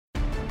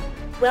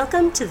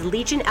Welcome to the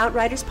Legion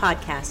Outriders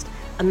podcast,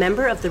 a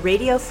member of the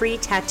Radio Free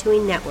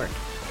Tattooing Network.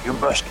 You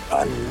must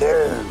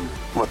unlearn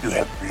what you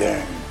have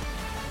learned.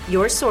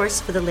 Your source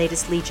for the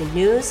latest Legion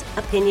news,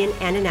 opinion,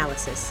 and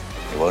analysis.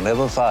 You will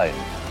never find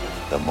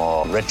the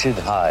more wretched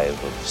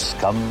hive of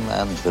scum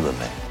and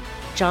villainy.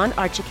 John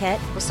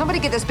Archiquette. Will somebody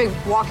get this big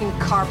walking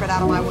carpet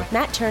out of my way?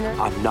 Matt Turner.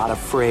 I'm not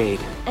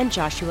afraid. And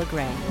Joshua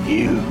Gray.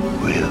 You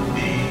will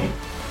be.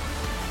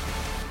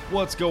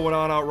 What's going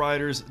on,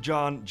 Outriders?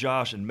 John,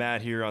 Josh, and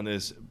Matt here on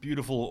this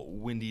beautiful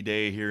windy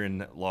day here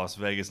in Las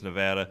Vegas,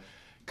 Nevada.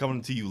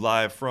 Coming to you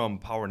live from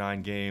Power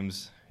 9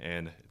 Games.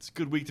 And it's a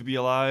good week to be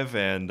alive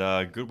and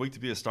a good week to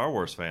be a Star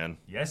Wars fan.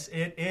 Yes,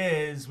 it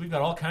is. We've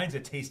got all kinds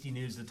of tasty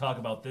news to talk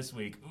about this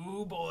week.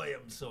 Ooh, boy,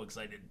 I'm so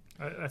excited.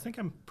 I think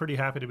I'm pretty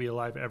happy to be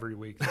alive every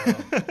week,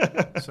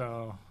 though.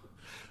 So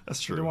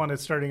That's true. I don't want it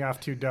starting off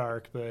too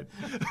dark, but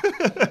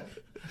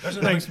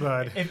Thanks,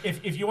 bud.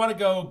 If you want to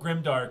go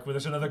grimdark,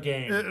 there's another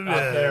game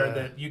out there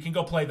that you can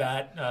go play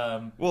that.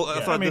 I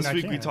thought this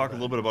week we talked a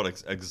little bit about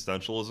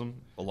existentialism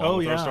along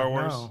with our Star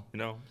Wars. No. You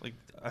know, like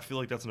I feel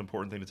like that's an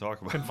important thing to talk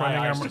about. Confronting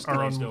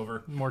our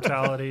own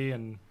mortality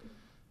and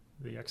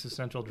the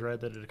existential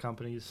dread that it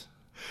accompanies.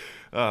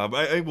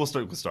 We'll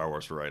start with Star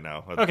Wars for right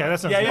now. Okay, that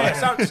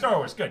sounds good. Star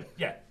Wars, good.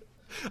 Yeah.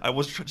 I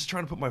was just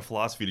trying to put my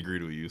philosophy degree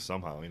to use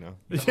somehow, you know.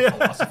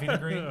 Philosophy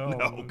degree?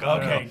 No.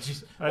 Okay.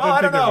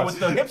 I don't know. With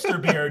the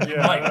hipster beard, you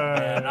might,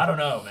 man. I don't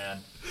know, man.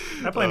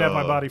 I plan to have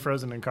my body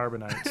frozen in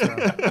carbonite.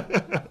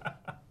 So.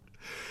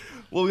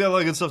 Well, we got a lot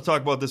of good stuff to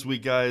talk about this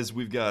week, guys.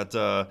 We've got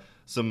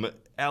some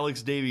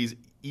Alex Davies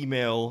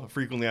email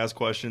frequently asked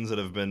questions that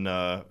have been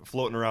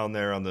floating around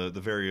there on the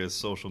various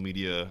social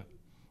media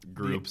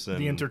groups the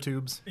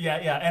intertubes. Yeah,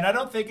 and I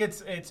don't think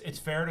it's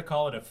fair to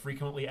call it a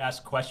frequently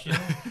asked question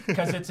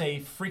because it's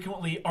a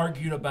frequently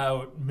argued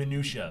about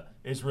minutia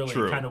is really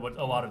kind of what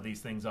a lot of these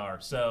things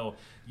are. So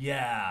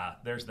yeah,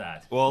 there's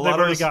that. Well, they've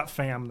already got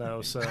fam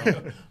though, so.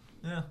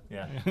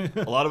 Yeah.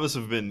 A lot of us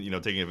have been,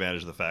 taking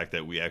advantage of the fact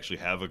that we actually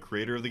have a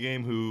creator of the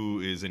game who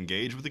is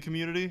engaged with the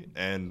community,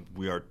 and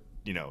we are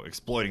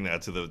exploiting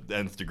that to the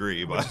nth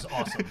degree which is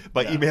awesome.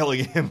 by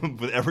emailing him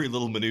with every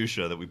little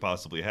minutia that we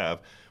possibly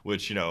have,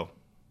 which,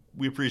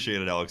 we appreciate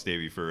it, Alex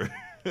Davey, for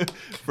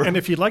And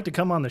if you'd like to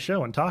come on the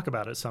show and talk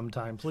about it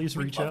sometime, please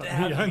reach out.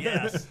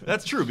 Yes.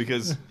 That's true,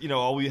 because,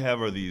 all we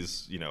have are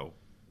these,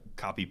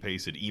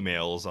 copy-pasted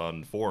emails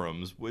on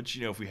forums, which,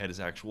 if we had his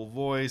actual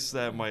voice,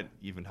 that might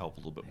even help a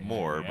little bit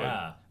more. Yeah.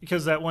 But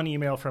because that one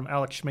email from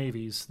Alex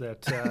Schmavies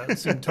that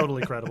seemed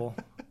totally credible.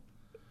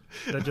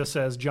 That just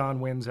says John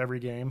wins every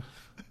game.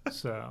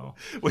 So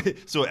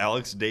wait, so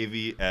Alex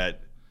Davey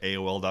at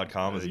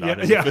AOL.com is not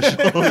his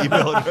official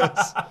email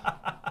address?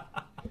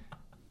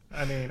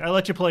 I mean, I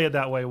let you play it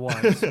that way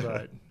once,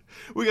 but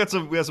we got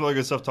some other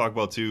good stuff to talk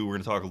about too. We're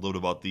going to talk a little bit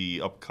about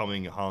the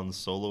upcoming Han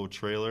Solo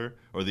trailer,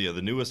 or the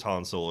newest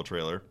Han Solo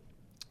trailer,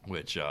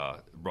 which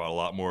brought a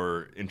lot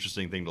more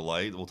interesting thing to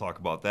light. We'll talk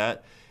about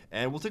that,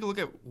 and we'll take a look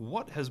at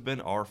what has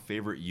been our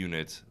favorite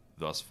unit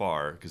thus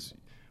far, because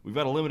we've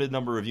got a limited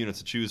number of units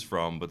to choose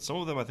from, but some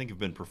of them I think have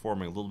been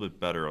performing a little bit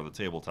better on the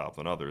tabletop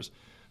than others.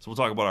 So we'll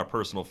talk about our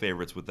personal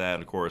favorites with that,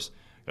 and of course,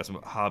 got some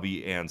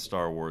hobby and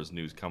Star Wars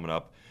news coming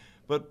up.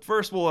 But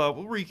first, we'll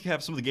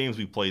recap some of the games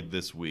we played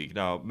this week.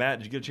 Now, Matt,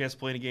 did you get a chance to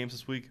play any games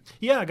this week?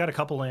 Yeah, I got a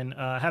couple in.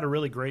 Had a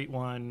really great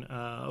one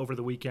over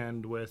the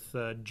weekend with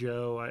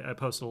Joe. I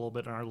posted a little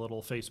bit in our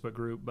little Facebook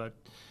group, but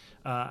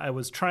I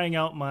was trying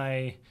out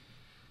my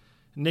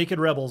Naked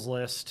Rebels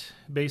list.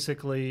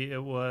 Basically,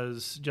 it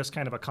was just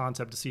kind of a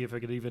concept to see if it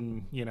could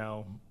even,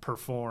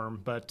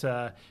 perform. But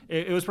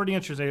it was pretty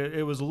interesting.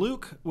 It was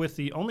Luke with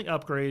the only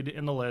upgrade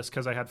in the list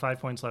because I had 5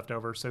 points left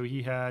over. So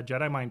he had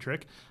Jedi Mind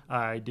Trick.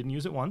 I didn't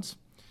use it once.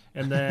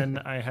 And then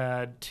I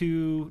had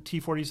 2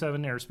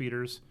 T-47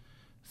 airspeeders,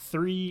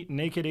 3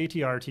 naked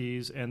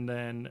ATRTs, and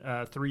then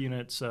 3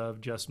 units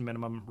of just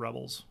minimum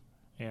Rebels.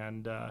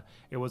 And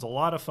it was a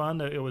lot of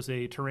fun. It was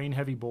a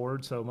terrain-heavy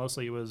board, so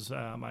mostly it was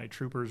my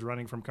troopers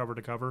running from cover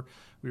to cover.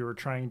 We were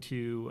trying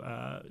to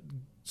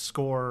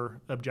score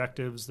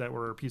objectives that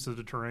were pieces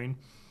of terrain.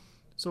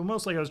 So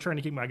mostly I was trying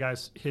to keep my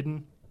guys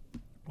hidden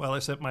while I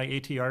sent my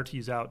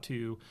ATRTs out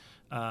to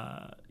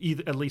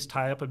at least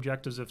tie up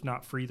objectives, if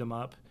not free them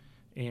up.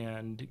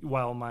 And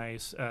while my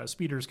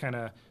speeders kind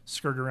of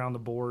skirt around the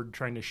board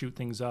trying to shoot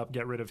things up,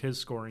 get rid of his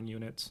scoring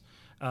units.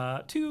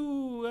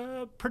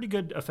 To pretty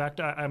good effect.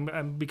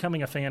 I'm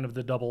becoming a fan of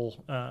the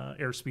double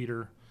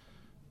airspeeder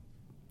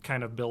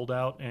kind of build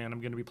out, and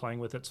I'm going to be playing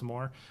with it some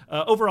more.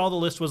 Overall, the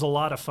list was a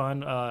lot of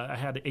fun. I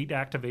had 8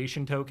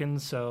 activation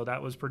tokens, so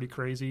that was pretty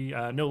crazy.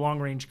 No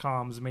long-range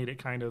comms made it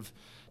kind of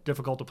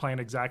difficult to plan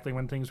exactly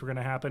when things were going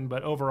to happen,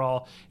 but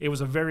overall, it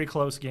was a very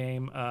close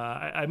game.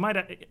 I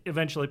might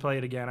eventually play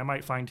it again. I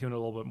might fine-tune it a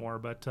little bit more,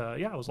 but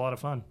yeah, it was a lot of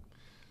fun.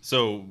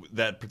 So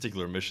that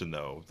particular mission,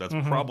 though, that's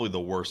probably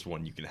the worst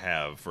one you can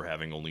have for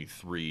having only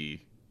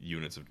 3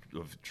 units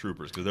of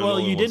troopers? Because they're the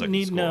only ones that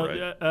can score,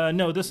 right?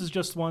 No. This is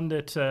just one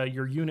that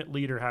your unit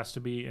leader has to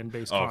be in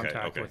base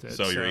contact with it.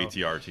 So your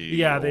ATRT.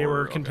 Yeah, they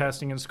were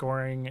contesting and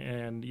scoring,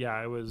 and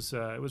yeah, it was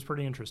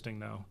pretty interesting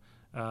though.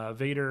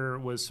 Vader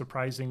was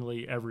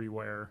surprisingly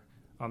everywhere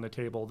on the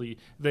table.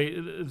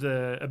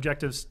 The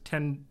objectives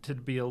tend to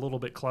be a little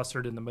bit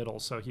clustered in the middle,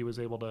 so he was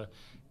able to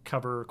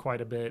cover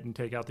quite a bit and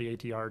take out the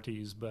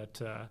ATRTs.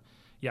 But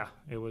yeah,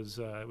 it was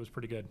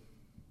pretty good.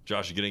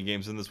 Josh, you getting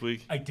games in this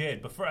week? I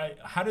did.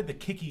 How did the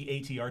kicky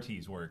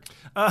ATRTs work?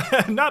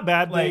 Not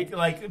bad.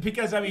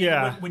 Because I mean,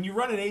 when you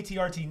run an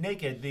ATRT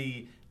naked,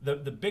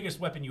 the biggest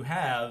weapon you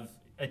have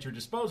at your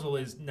disposal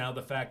is now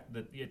the fact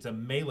that it's a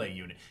melee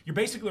unit. You're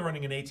basically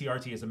running an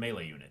ATRT as a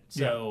melee unit.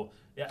 So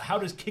how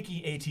does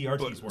kicky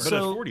ATRTs work? But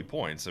at 40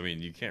 points, I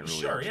mean, you can't really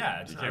you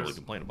can't really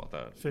complain about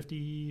that.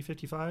 50,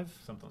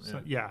 55?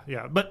 Something.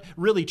 Yeah. But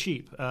really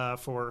cheap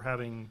for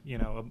having,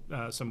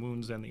 some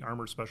wounds and the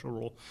armor special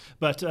rule.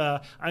 But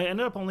I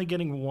ended up only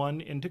getting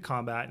one into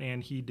combat,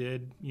 and he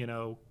did,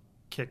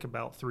 kick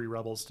about 3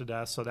 rebels to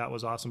death, so that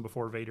was awesome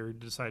before Vader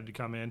decided to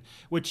come in,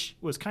 which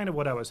was kind of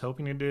what I was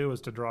hoping to do,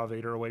 was to draw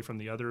Vader away from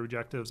the other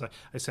objectives.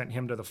 I sent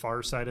him to the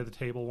far side of the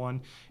table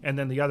one, and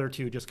then the other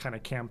 2 just kind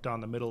of camped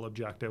on the middle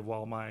objective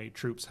while my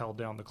troops held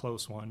down the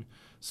close one.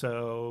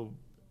 So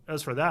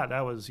as for that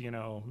was,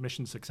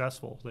 mission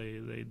successful.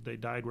 They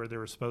died where they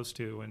were supposed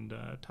to and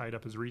tied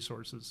up his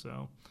resources.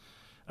 So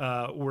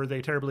were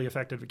they terribly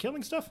effective at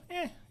killing stuff?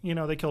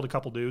 They killed a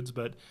couple dudes,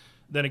 but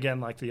then again,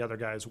 like, the other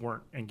guys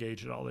weren't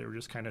engaged at all. They were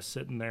just kind of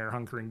sitting there,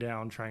 hunkering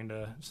down, trying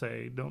to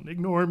say, "Don't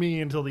ignore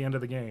me," until the end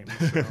of the game.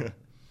 So.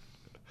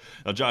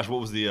 Now, Josh, what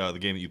was the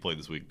game that you played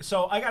this week?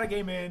 So I got a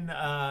game in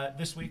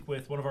this week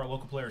with one of our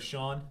local players,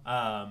 Sean,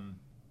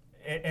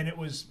 and it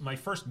was my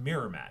first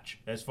mirror match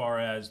as far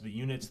as the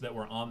units that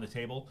were on the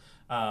table.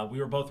 We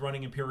were both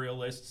running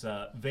Imperialists.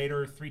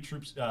 Vader, 3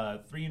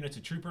 units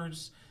of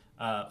troopers,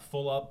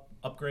 full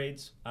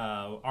upgrades.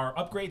 Our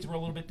upgrades were a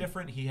little bit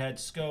different. He had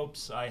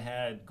scopes, I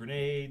had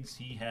grenades,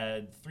 he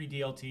had 3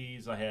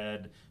 DLTs, I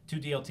had 2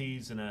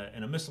 DLTs and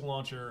a missile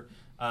launcher,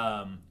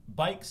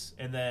 bikes,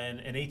 and then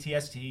an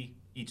ATST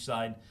each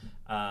side.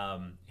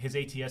 His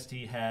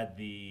ATST had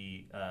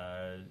the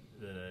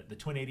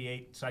twin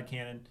 88 side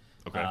cannon.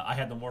 Okay. I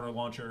had the mortar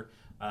launcher.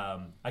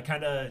 I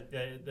kind of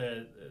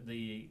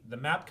the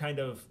map kind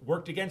of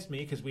worked against me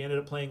because we ended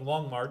up playing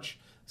Long March.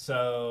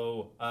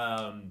 So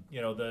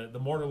the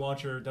mortar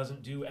launcher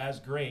doesn't do as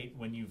great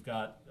when you've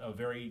got a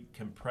very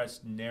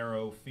compressed,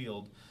 narrow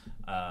field,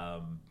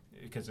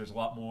 because there's a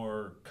lot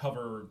more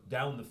cover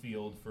down the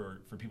field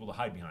for people to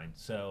hide behind.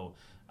 So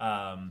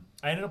I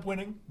ended up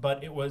winning,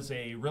 but it was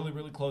a really,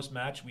 really close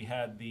match. We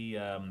had the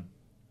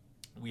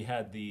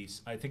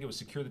I think it was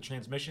secure the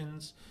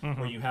transmissions,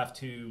 where you have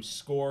to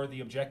score the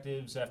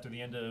objectives after the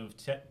end of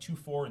 2,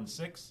 4, and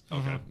 6.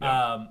 Okay.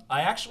 Yeah.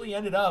 I actually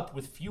ended up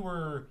with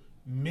fewer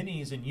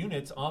minis and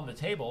units on the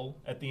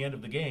table at the end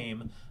of the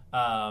game,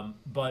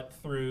 but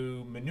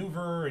through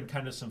maneuver and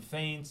kind of some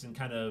feints and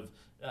kind of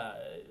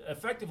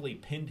effectively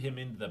pinned him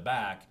into the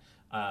back,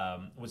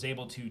 was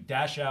able to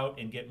dash out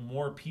and get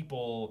more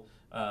people.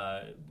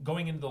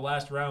 Going into the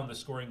last round, the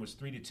scoring was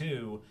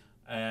 3-2.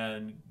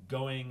 And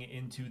going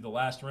into the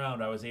last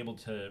round, I was able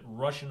to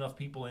rush enough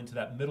people into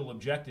that middle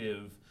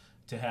objective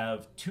to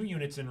have 2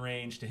 units in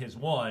range to his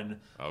 1.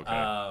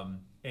 Okay.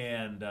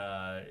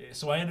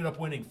 So I ended up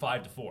winning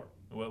 5-4.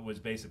 Was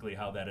basically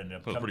how that ended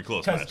up. That was pretty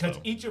close. Because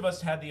each of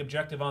us had the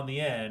objective on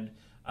the end,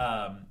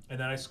 and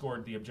then I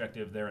scored the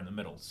objective there in the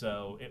middle.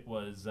 So it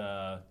was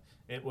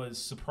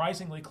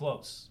surprisingly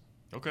close.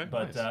 Okay.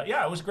 But nice.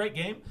 It was a great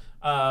game.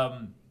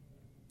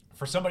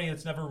 For somebody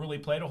that's never really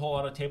played a whole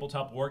lot of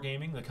tabletop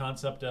wargaming, the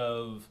concept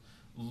of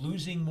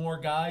losing more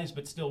guys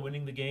but still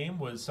winning the game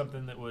was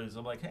something that was,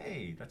 I'm like,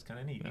 hey, that's kind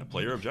of neat. Yeah,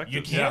 play your objectives.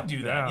 You can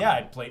do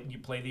that. You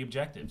play the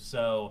objectives.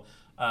 So,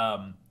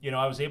 I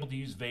was able to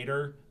use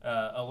Vader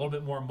a little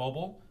bit more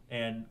mobile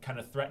and kind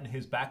of threaten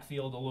his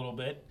backfield a little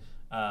bit.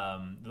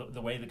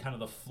 The way the kind of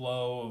the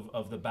flow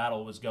of the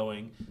battle was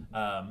going.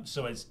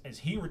 So as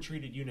he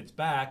retreated units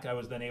back, I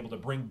was then able to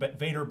bring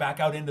Vader back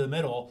out into the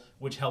middle,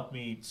 which helped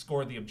me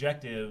score the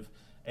objective.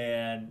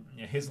 And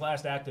his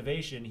last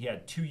activation, he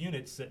had 2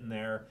 units sitting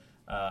there,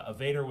 a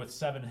Vader with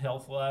 7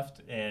 health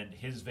left, and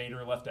his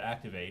Vader left to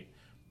activate,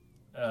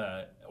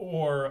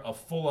 or a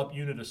full up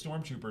unit of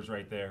stormtroopers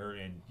right there.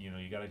 And you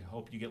got to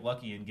hope you get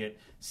lucky and get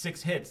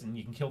 6 hits, and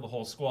you can kill the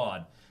whole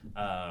squad.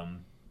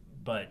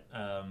 But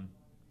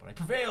I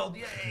prevailed,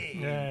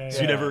 yay!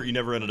 So you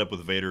never ended up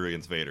with Vader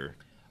against Vader?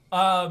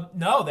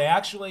 No, they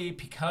actually,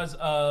 because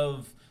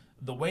of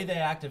the way they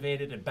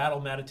activated at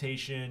Battle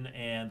Meditation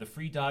and the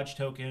free dodge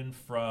token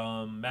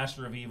from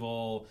Master of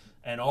Evil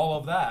and all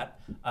of that,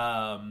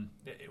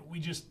 we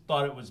just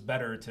thought it was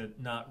better to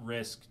not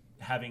risk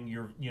having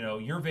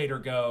your Vader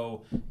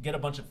go, get a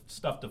bunch of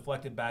stuff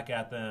deflected back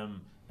at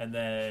them, and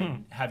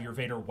then have your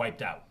Vader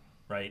wiped out,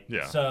 right?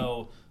 Yeah.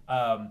 So,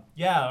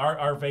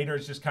 our Vader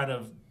is just kind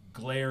of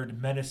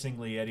glared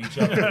menacingly at each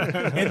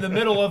other in the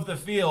middle of the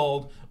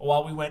field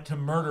while we went to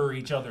murder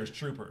each other's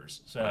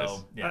troopers. So,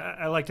 nice. yeah.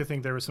 I like to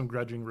think there was some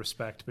grudging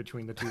respect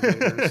between the two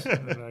leaders.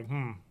 Like,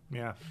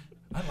 yeah.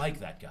 I like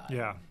that guy.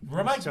 Yeah.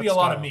 Reminds me a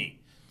lot of me.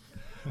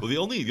 Well, the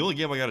only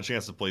game I got a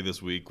chance to play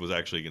this week was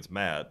actually against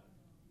Matt,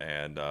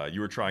 and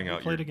you were trying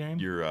out your a game?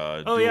 Your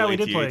we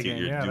did play a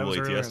game. Yeah, dual that was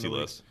earlier in ATST the week.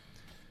 list.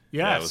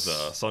 Yes. Yeah, it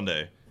was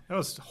Sunday. That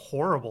was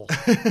horrible.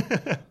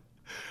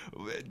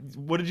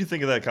 What did you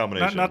think of that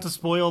combination? Not to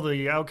spoil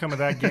the outcome of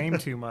that game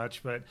too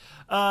much, but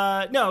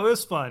no, it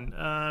was fun.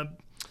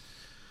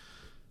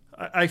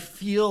 I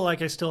feel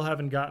like I still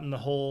haven't gotten the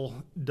whole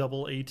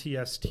double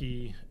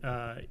ATST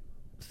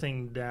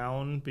thing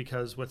down,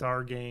 because with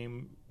our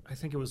game, I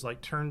think it was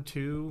like turn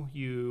 2,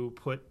 you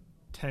put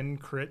 10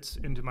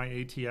 crits into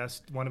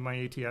one of my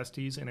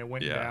ATSTs, and it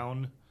went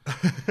down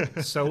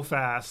so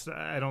fast.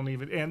 I don't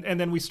even. And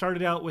then we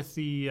started out with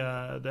the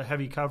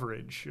heavy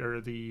coverage, or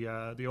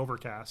the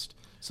overcast,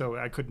 so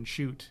I couldn't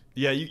shoot.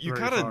 Yeah, you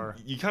kind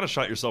of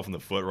shot yourself in the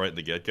foot right in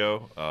the get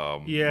go.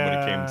 When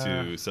it came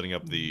to setting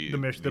up the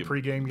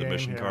pregame game,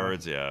 mission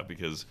cards. Yeah,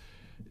 because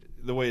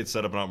the way it's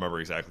set up, I don't remember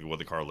exactly what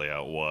the card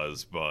layout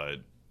was, but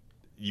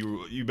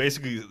you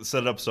basically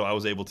set it up so I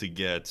was able to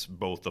get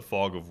both the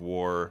Fog of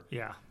War.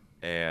 Yeah.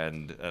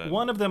 And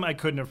one of them I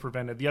couldn't have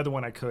prevented. The other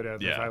one I could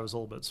have if I was a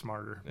little bit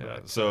smarter. Yeah.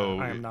 But, so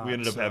I am not, we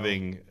ended up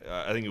having,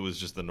 I think it was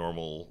just the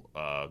normal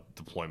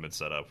deployment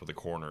setup with the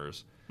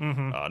corners,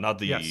 not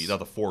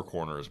the 4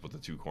 corners, but the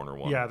 2-corner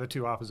one. Yeah, the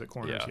 2 opposite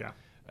corners. Yeah.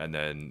 And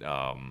then,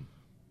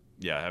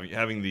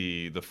 having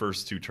the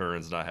first 2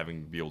 turns not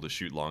having to be able to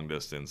shoot long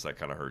distance, that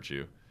kind of hurt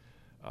you.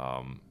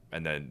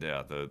 And then,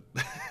 the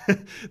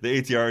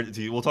the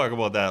ATR, we'll talk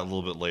about that a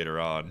little bit later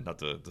on, not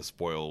to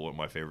spoil what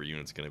my favorite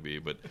unit's going to be,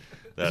 but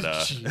that...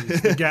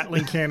 Jeez, the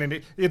Gatling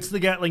Cannon, it's the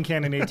Gatling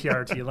Cannon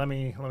ATRT. Let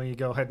me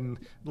go ahead and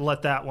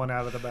let that one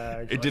out of the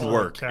bag. It did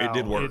work. It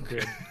did work.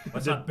 It did.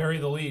 Let's not bury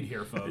the lead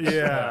here, folks.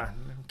 Yeah,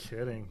 I'm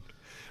kidding.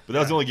 But that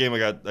was the only game I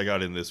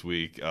got in this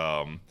week. But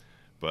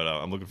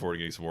I'm looking forward to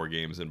getting some more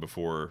games in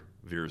before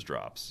Veers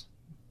drops.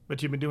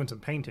 But you've been doing some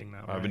painting, though,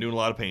 right? I've been doing a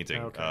lot of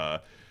painting. Okay.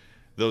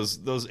 Those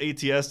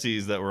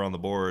ATSTs that were on the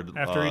board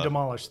after he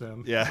demolished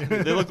them. Yeah,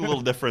 they look a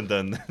little different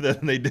than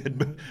they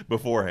did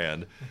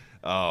beforehand.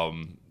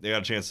 They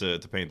got a chance to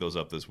paint those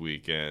up this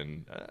week,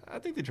 and I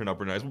think they turned out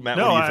pretty nice. Matt,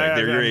 what do you think?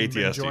 They're your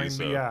ATSTs.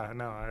 So. Yeah,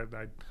 no,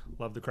 I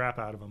love the crap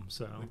out of them.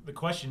 So the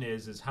question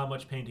is how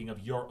much painting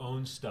of your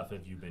own stuff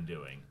have you been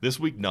doing? This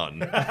week, none.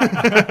 Good.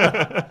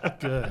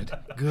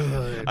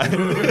 I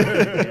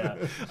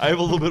have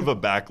a little bit of a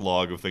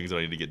backlog of things that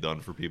I need to get done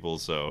for people.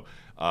 So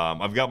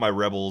I've got my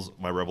rebel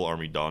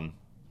army done,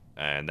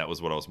 and that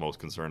was what I was most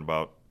concerned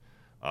about.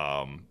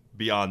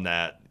 Beyond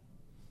that,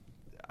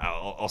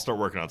 I'll start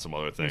working on some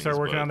other things. You start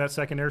working on that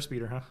second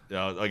airspeeder, huh?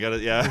 Yeah, I got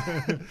it. Yeah.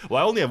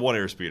 Well, I only have 1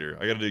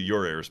 airspeeder. I got to do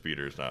your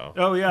airspeeders now.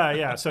 Oh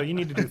yeah. So you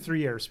need to do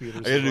 3 airspeeders.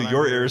 I got to do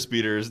your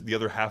airspeeders, the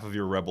other half of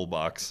your Rebel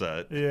box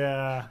set.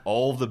 Yeah.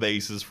 All of the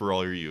bases for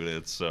all your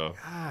units. So.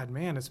 God,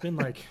 man, it's been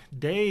like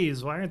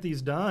days. Why aren't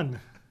these done?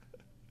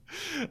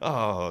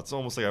 Oh, it's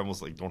almost like I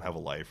don't have a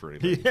life or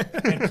anything.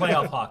 And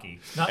playoff hockey.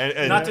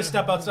 Not to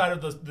step outside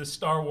of the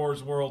Star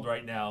Wars world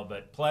right now,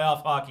 but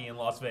playoff hockey in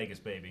Las Vegas,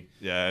 baby.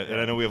 Yeah, and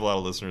I know we have a lot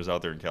of listeners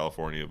out there in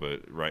California,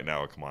 but right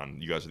now, come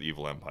on, you guys are the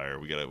evil empire.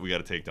 We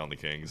gotta take down the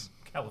Kings.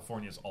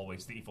 California's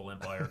always the evil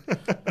empire.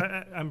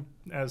 I'm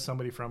as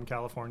somebody from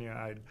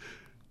California,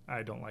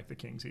 I don't like the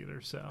Kings either,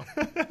 so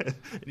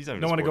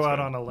don't want to go out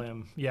on a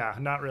limb. Yeah,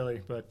 not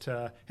really, but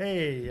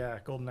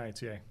Golden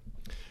Knights, yay.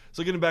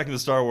 So getting back into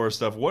Star Wars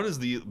stuff, what is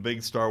the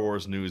big Star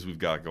Wars news we've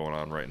got going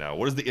on right now?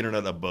 What is the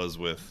internet abuzz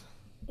with?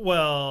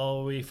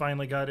 Well, we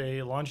finally got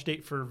a launch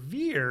date for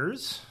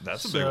Veers.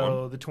 That's a big one.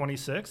 So the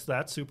 26th,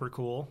 that's super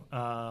cool.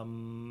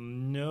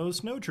 No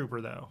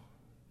Snowtrooper, though.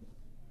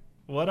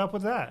 What up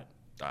with that?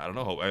 I don't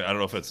know. I don't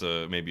know if it's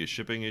maybe a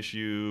shipping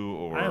issue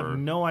or... I have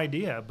no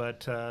idea,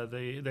 but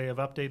they have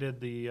updated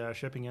the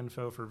shipping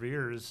info for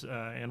Veers,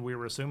 and we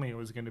were assuming it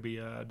was going to be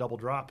a double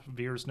drop.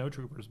 Veers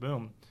Snowtroopers,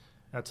 boom.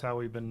 That's how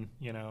we've been,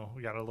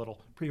 we got a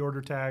little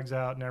pre-order tags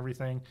out and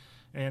everything.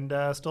 And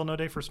still no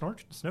day for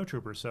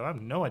Snowtroopers, so I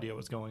have no idea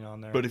what's going on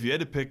there. But if you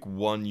had to pick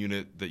one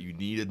unit that you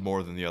needed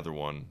more than the other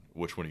one,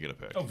 which one are you going to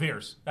pick? Oh,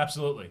 Veers.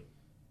 Absolutely.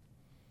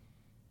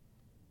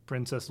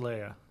 Princess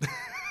Leia.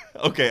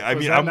 Okay, I'm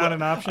not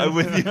an option?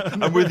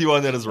 I'm with you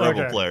on that as a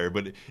Rebel player,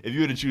 but if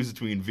you had to choose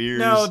between Veers...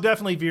 No,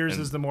 definitely Veers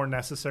is the more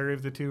necessary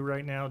of the two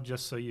right now,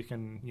 just so you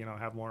can,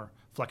 have more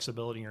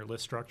flexibility in your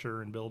list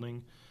structure and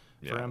building.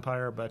 For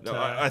Empire, but no,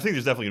 I think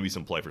there's definitely going to be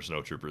some play for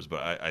Snowtroopers,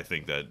 but I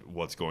think that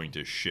what's going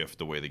to shift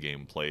the way the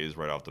game plays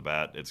right off the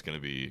bat, it's going to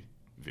be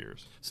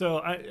Veers.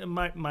 So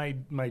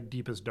my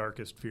deepest,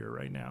 darkest fear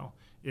right now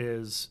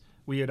is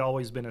we had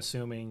always been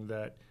assuming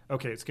that,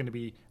 okay, it's going to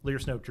be Lear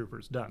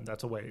Snowtroopers, done,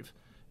 that's a wave.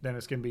 Then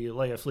it's going to be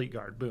Leia Fleet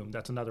Guard, boom,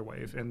 that's another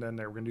wave. And then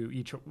they're going to do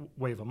each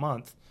wave a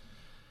month.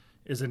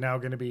 Is it now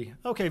going to be,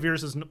 okay,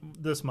 Veers is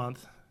this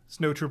month,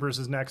 Snowtroopers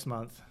is next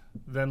month,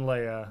 then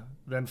Leia,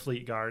 then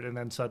Fleet Guard, and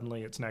then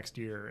suddenly it's next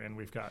year, and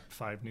we've got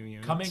 5 new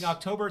units. Coming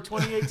October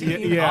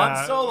 2018,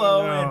 Han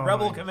Solo and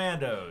Rebel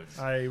Commandos.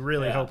 I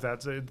really hope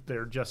that's it.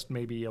 They're just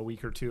maybe a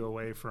week or two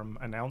away from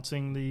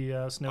announcing the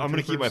Snowtroopers. I'm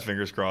going to keep my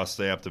fingers crossed,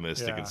 stay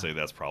optimistic, and say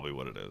that's probably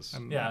what it is.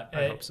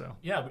 I hope so.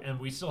 Yeah, and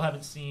we still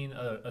haven't seen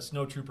a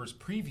Snowtroopers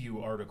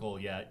preview article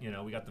yet.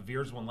 We got the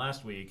Veers one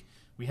last week.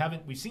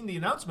 We've seen the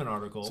announcement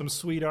article. Some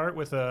sweet art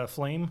with a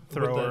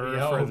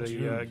flamethrower for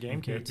the game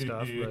kit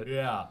stuff. But.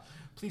 Yeah.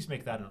 Please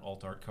make that an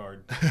alt art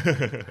card.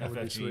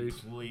 FFG,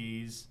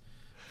 please.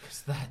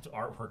 Because that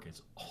artwork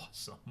is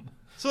awesome.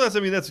 So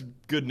that's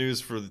good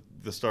news for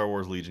the Star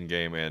Wars Legion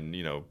game, and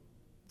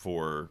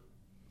for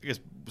I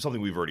guess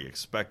something we've already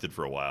expected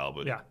for a while.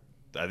 But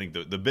I think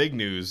the big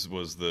news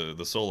was the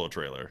Solo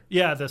trailer.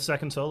 Yeah, the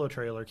second Solo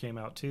trailer came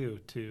out too.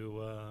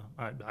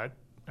 I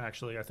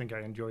think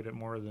I enjoyed it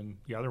more than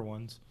the other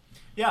ones.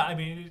 Yeah,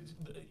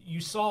 you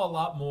saw a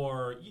lot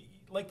more.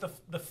 Like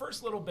the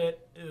first little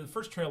bit, the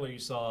first trailer you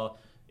saw,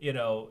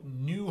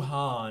 new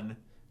Han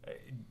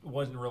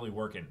wasn't really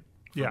working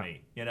for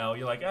me.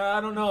 You're like,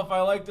 I don't know if I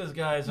like this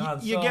guy's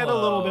Han Solo. You get a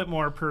little bit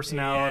more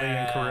personality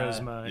and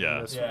charisma in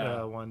this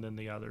one than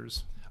the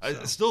others.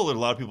 Still, there are a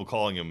lot of people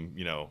calling him,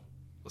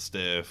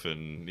 stiff,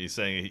 and he's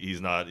saying he's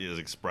not as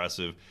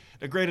expressive.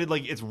 Now, granted,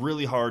 it's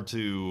really hard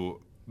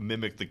to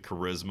mimic the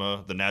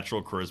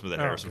natural charisma that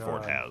Harrison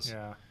Ford has.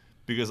 Yeah.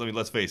 Because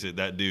let's face it,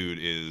 that dude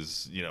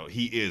is,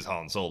 he is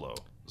Han Solo,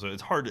 so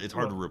it's hard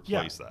to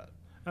replace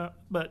that.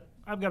 But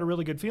I've got a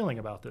really good feeling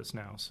about this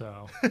now.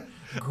 So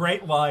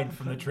great line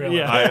from the trailer.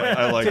 Yeah.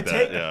 I like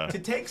that. To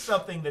take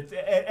something that's,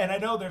 and I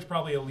know there's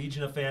probably a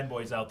legion of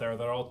fanboys out there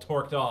that are all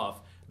torqued off.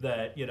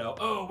 That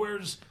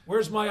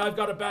where's my I've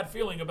got a bad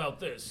feeling about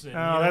this, and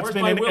that's where's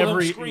been my in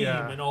Wilhelm scream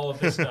and all of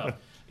this stuff.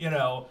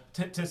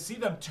 To see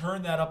them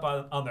turn that up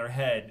on their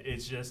head,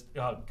 it's just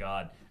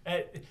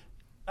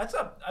that's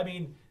up.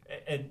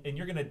 And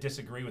you're going to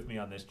disagree with me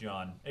on this,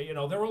 John. There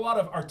were a lot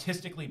of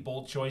artistically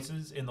bold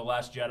choices in The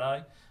Last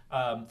Jedi,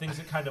 things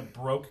that kind of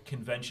broke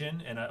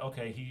convention. And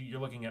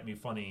you're looking at me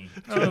funny.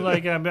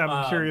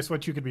 I'm curious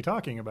what you could be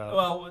talking about.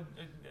 Well,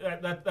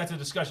 that's a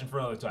discussion for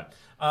another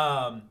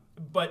time.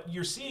 But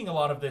you're seeing a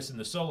lot of this in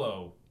the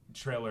Solo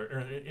trailer, or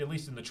at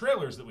least in the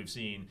trailers that we've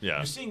seen. Yeah.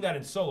 You're seeing that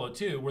in Solo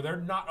too, where they're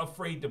not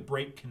afraid to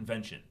break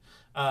convention.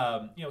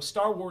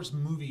 Star Wars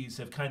movies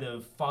have kind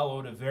of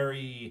followed a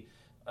very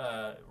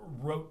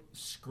rote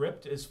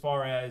script as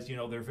far as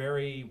they're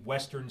very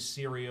Western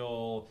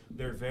serial,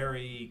 they're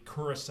very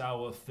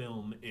Kurosawa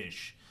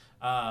film-ish.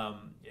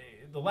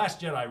 The Last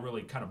Jedi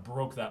really kind of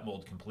broke that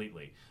mold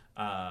completely.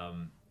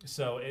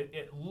 So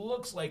it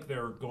looks like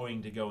they're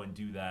going to go and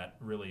do that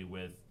really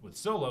with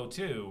Solo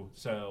too.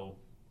 So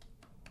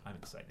I'm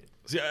excited.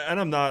 See,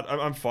 and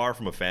I'm far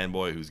from a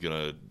fanboy who's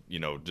gonna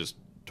just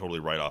totally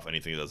write off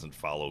anything that doesn't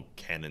follow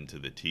canon to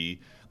the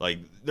T.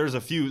 There's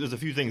a few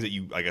things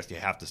that I guess you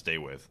have to stay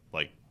with.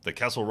 The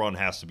Kessel Run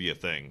has to be a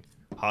thing.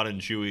 Han and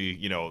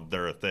Chewie,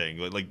 they're a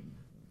thing.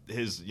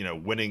 His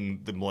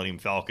winning the Millennium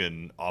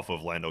Falcon off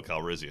of Lando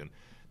Calrissian.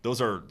 Those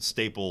are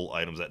staple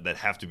items that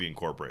have to be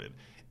incorporated.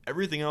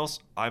 Everything else,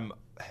 I'm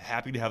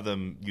happy to have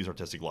them use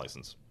artistic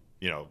license.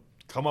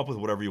 Come up with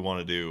whatever you want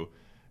to do,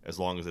 as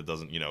long as it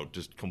doesn't,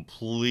 just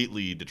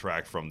completely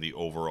detract from the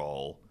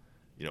overall,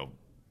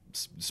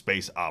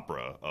 space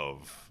opera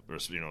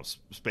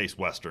space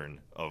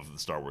western of the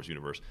Star Wars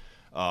universe.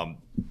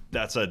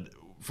 That said,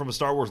 from a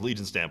Star Wars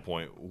Legion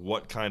standpoint,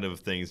 what kind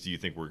of things do you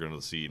think we're going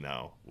to see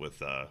now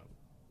with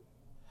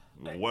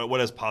what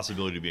has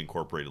possibility to be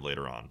incorporated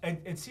later on?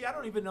 And see, I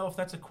don't even know if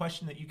that's a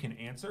question that you can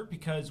answer,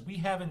 because we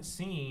haven't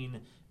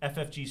seen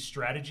FFG's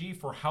strategy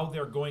for how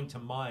they're going to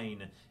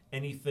mine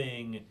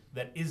anything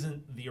that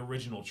isn't the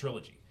original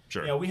trilogy.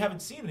 Sure. We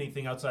haven't seen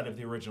anything outside of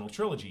the original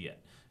trilogy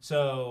yet.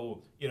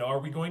 So, are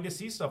we going to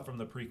see stuff from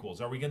the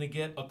prequels? Are we going to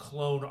get a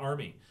clone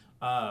army?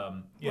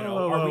 Are we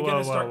going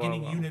to start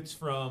getting units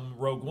from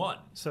Rogue One?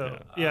 So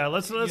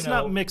let's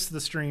not mix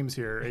the streams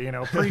here.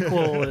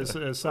 Prequel is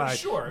aside.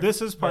 Sure,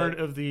 this is part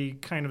of the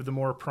kind of the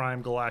more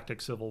prime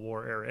galactic Civil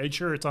War era. And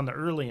sure, it's on the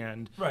early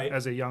end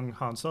as a young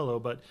Han Solo,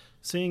 but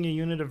seeing a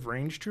unit of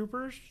range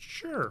troopers,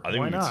 sure, I think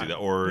why we not? can see that.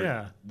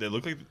 Or they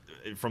look like,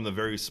 from the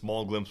very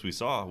small glimpse we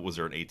saw, was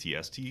there an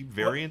ATST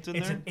variant in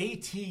there? It's an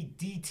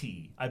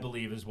ATDT, I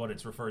believe, is what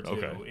it's referred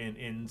to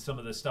in some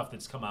of the stuff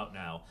that's come out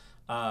now.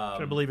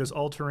 Which I believe is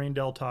all-terrain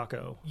Del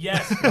Taco.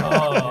 Yes.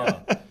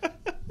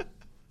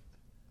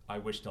 I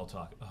wish Del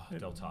Taco. Oh,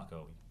 Del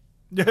Taco.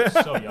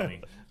 So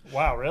yummy.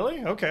 Wow,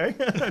 really? Okay.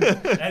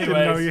 Didn't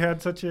know you had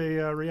such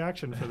a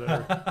reaction for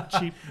their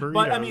cheap burritos.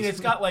 But, it's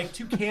got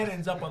 2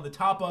 cannons up on the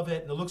top of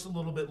it, and it looks a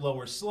little bit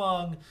lower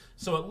slung.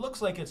 So it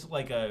looks like it's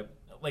like a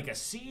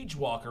siege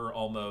walker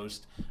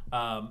almost,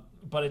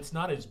 but it's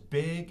not as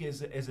big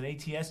as an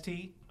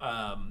ATST.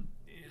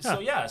 So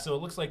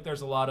it looks like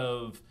there's a lot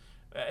of...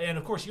 And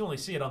of course, you only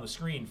see it on the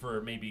screen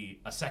for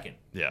maybe a second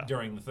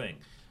during the thing,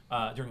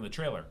 during the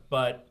trailer.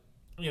 But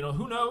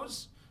who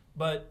knows?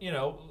 But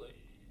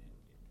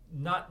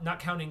not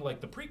counting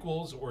like the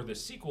prequels or the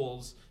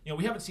sequels,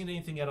 we haven't seen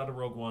anything yet out of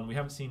Rogue One. We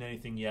haven't seen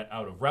anything yet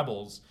out of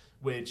Rebels,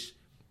 which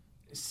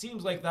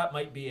seems like that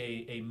might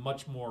be a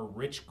much more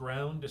rich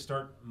ground to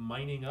start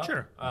mining up.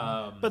 Sure.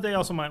 But they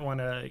also might want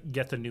to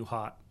get the new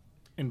hot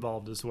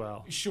involved as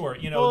well. Sure.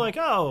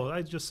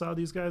 I just saw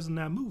these guys in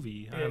that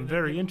movie. I'm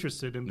very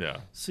interested in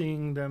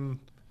seeing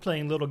them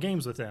playing little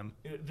games with them.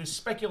 The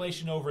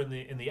speculation over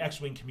in the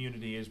X-Wing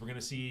community is we're going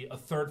to see a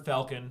third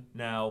Falcon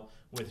now,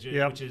 which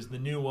is the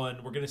new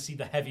one. We're going to see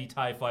the heavy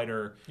TIE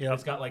fighter. Yep.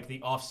 It's got like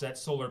the offset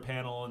solar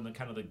panel and the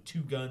kind of the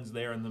two guns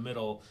there in the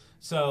middle.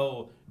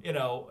 So,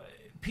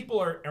 people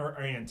are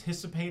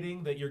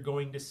anticipating that you're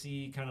going to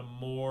see kind of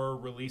more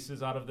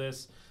releases out of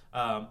this.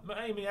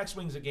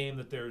 X-Wing's a game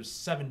that there's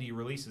 70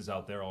 releases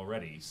out there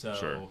already. So,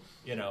 sure.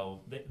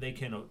 They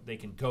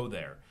can go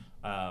there.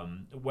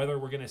 Whether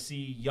we're going to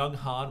see young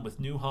Han with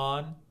new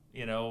Han,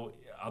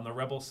 on the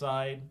Rebel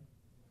side,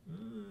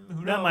 who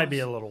knows? That might be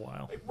a little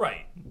while.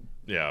 Right.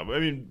 Yeah,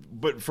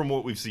 but from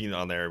what we've seen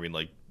on there,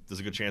 there's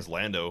a good chance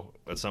Lando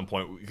at some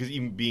point, because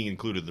even being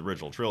included in the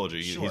original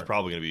trilogy, sure. He's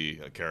probably going to be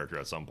a character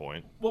at some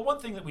point. Well, one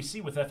thing that we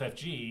see with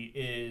FFG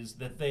is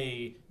that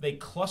they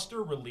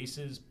cluster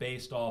releases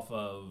based off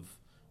of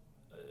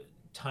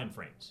time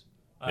frames.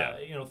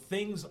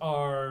 Things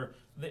are...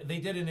 They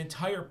did an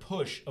entire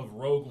push of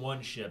Rogue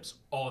One ships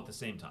all at the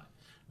same time.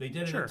 They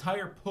did an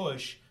entire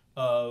push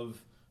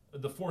of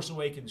the Force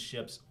Awakens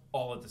ships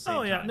all at the same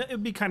time. Oh, yeah.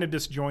 It'd be kind of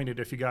disjointed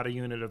if you got a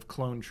unit of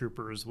clone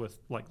troopers with,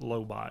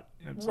 Lobot.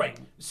 Right.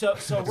 So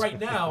right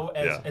now,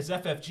 as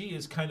FFG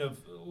is kind of...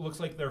 looks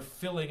like they're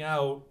filling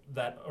out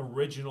that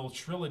original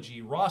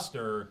trilogy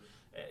roster,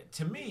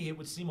 to me, it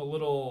would seem a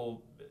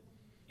little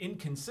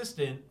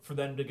inconsistent for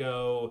them to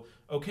go,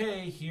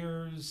 okay,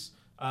 here's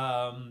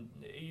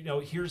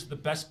the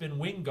Bespin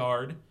Wing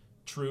Guard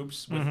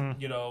troops with,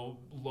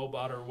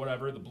 Lobot or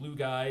whatever, the blue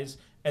guys,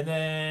 and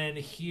then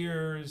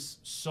here's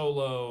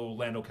Solo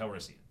Lando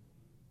Calrissian.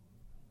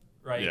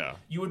 Right? Yeah.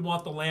 You would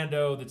want the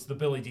Lando that's the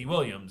Billy D.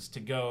 Williams to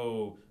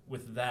go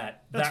with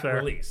that fair.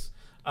 release.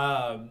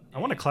 I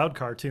want a cloud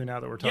car too.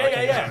 Now that we're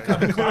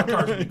talking, Cloud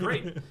cars would be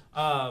great.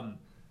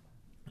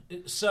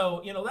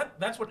 So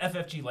that's what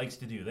FFG likes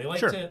to do. They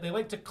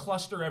like to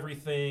cluster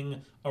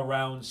everything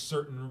around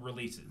certain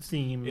releases,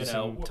 themes,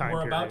 and time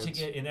we're about periods.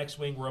 to get in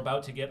X-Wing. We're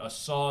about to get a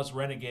Saw's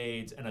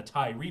Renegades and a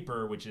TIE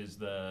Reaper, which is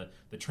the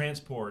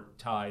transport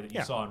TIE that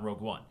you saw in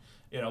Rogue One.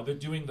 They're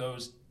doing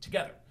those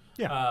together.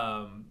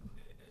 Yeah.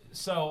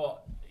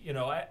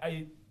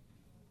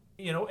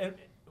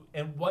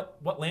 And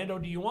what Lando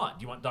do you want?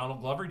 Do you want Donald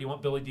Glover? Do you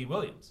want Billy D.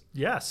 Williams?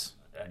 Yes.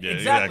 Yeah,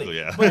 exactly.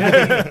 Yeah.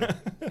 But,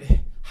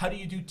 how do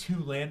you do two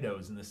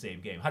Landos in the same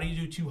game? How do you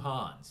do two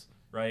Hans?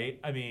 Right?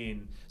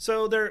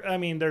 So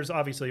there's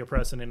obviously a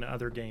precedent in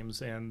other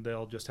games, and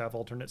they'll just have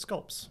alternate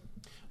sculpts.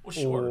 Well,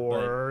 sure.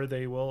 Or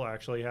they will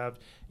actually have,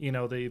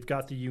 they've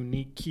got the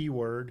unique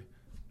keyword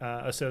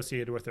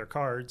associated with their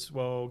cards.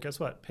 Well, guess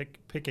what?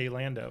 Pick a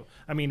Lando.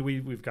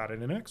 We've got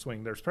it in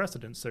X-Wing. There's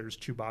precedents. There's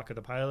Chewbacca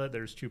the pilot.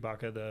 There's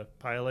Chewbacca the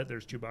pilot.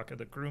 There's Chewbacca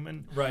the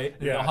crewman. Right.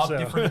 They'll have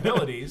different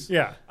abilities.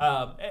 Yeah.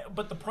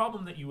 But the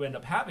problem that you end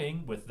up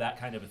having with that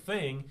kind of a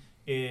thing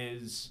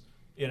is,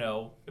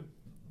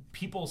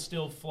 people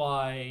still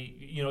fly.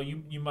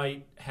 You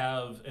might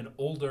have an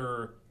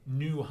older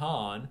new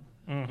Han.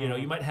 Mm-hmm.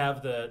 You might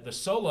have the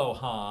Solo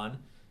Han,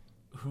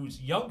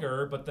 who's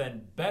younger, but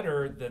then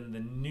better than the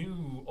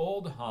new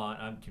old Han.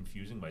 I'm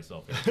confusing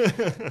myself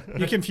here.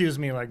 You confused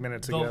me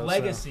minutes ago. The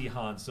legacy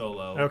Han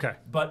Solo. Okay.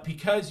 But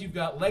because you've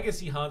got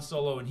legacy Han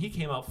Solo and he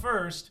came out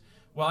first,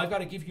 well, I've got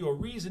to give you a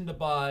reason to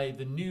buy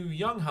the new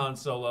young Han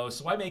Solo,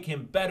 so I make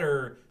him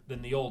better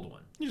than the old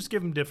one. You just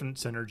give him different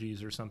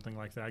synergies or something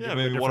like that. Yeah,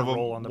 maybe one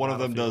of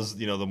them does,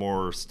 the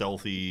more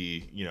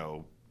stealthy,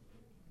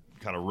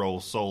 kind of role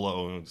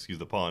Solo, excuse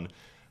the pun.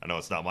 I know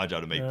it's not my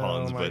job to make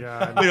puns, but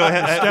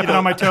stepping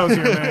on my toes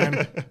here,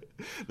 man.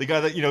 The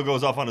guy that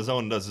goes off on his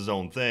own and does his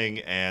own thing,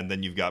 and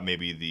then you've got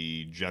maybe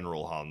the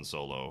General Han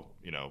Solo,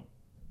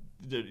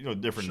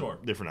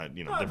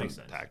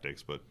 different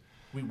tactics, but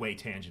we way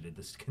tangented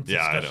this discussion.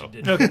 Yeah, I know.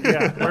 Didn't we? Okay,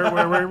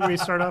 yeah. Where we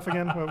start off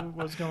again?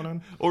 What's going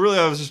on? Well, really,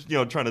 I was just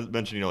trying to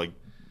mention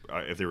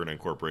if they were going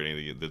to incorporate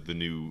any of the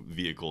new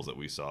vehicles that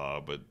we saw,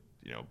 but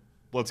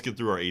let's get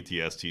through our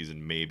ATSTs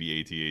and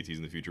maybe AT-ATs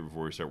in the future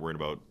before we start worrying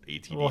about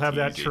AT-DTs. We'll have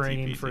that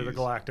trained AT-PTs. for the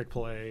galactic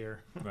play.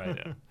 Right,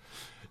 yeah.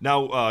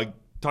 Now,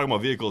 talking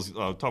about vehicles,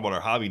 talking about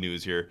our hobby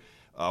news here,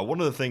 one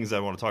of the things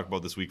I want to talk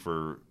about this week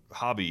for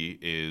hobby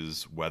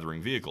is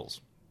weathering vehicles.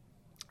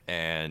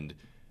 And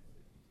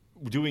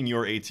doing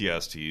your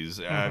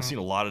ATSTs, I've seen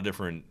a lot of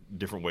different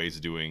ways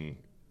of doing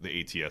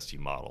the ATST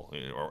model,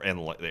 and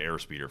the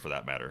airspeeder for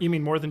that matter. You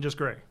mean more than just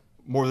gray?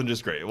 More than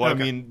just gray. Well,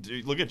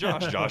 Okay. Look at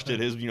Josh. Josh did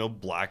his,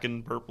 black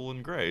and purple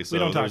and gray. So we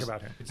don't talk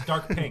about him. It's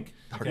dark pink.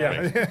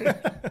 Pink.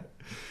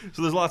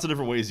 So there's lots of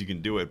different ways you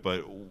can do it,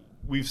 but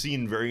we've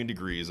seen varying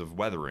degrees of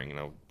weathering.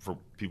 For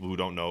people who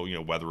don't know,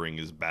 weathering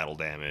is battle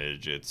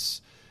damage.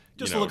 It's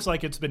Just looks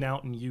like it's been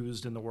out and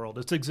used in the world.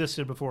 It's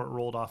existed before it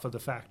rolled off of the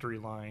factory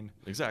line.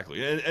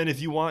 Exactly. And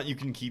if you want, you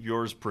can keep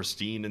yours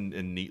pristine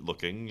and neat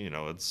looking.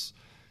 It's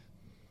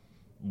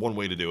one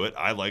way to do it.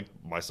 I like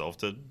myself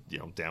to,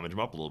 damage them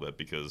up a little bit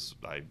because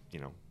I,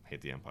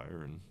 hate the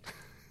Empire and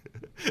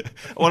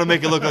I want to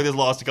make it look like it's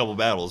lost a couple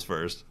battles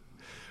first.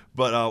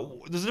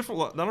 But there's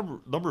a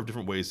number of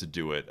different ways to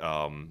do it.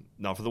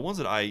 Now, for the ones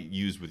that I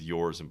use with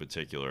yours in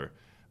particular,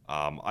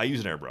 I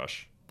use an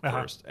airbrush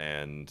first,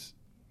 and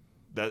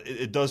that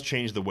it does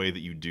change the way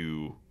that you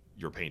do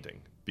your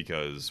painting,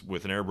 because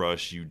with an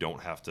airbrush you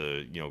don't have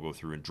to go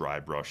through and dry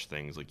brush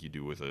things like you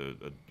do with a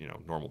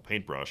normal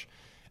paintbrush.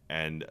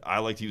 And I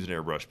like to use an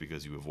airbrush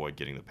because you avoid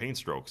getting the paint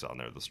strokes on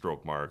there, the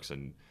stroke marks,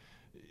 and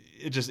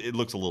it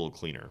looks a little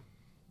cleaner,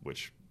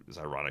 which is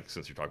ironic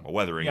since you're talking about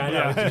weathering.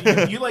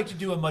 Yeah, you like to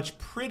do a much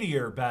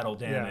prettier battle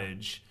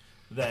damage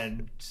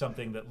than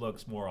something that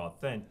looks more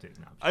authentic.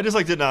 No, I just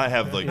like to not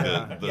have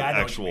the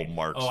actual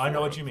marks. Oh, I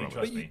know what you mean.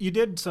 Trust me. You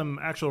did some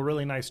actual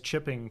really nice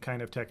chipping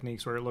kind of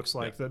techniques where it looks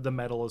like the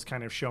metal is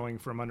kind of showing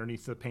from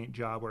underneath the paint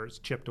job where it's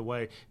chipped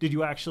away. Did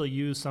you actually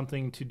use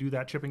something to do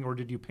that chipping, or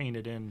did you paint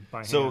it in by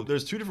hand? So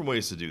there's two different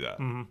ways to do that,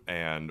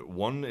 and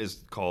one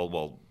is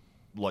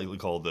lightly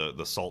called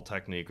the salt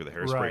technique or the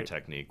hairspray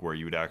technique, where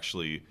you would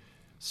actually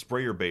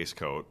spray your base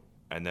coat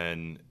and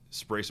then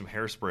spray some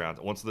hairspray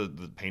on. Once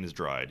the paint is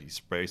dried, you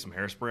spray some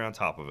hairspray on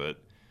top of it,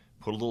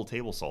 put a little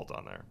table salt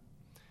on there,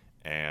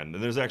 and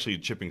there's actually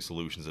chipping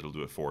solutions that'll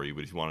do it for you.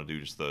 But if you want to do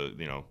just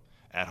the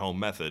at-home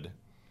method,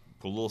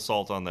 put a little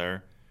salt on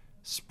there,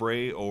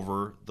 spray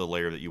over the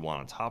layer that you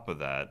want on top of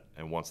that,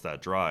 and once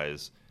that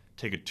dries,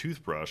 take a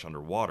toothbrush under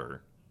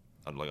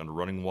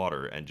running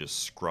water, and just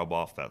scrub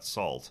off that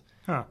salt.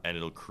 And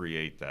it'll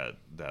create that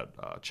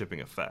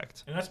chipping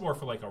effect. And that's more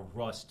for like a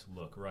rust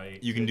look,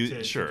 right? You can do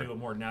a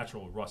more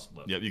natural rust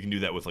look. Yeah, you can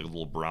do that with like a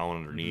little brown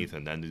underneath,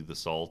 and then do the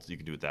salt. You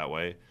can do it that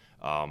way.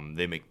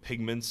 They make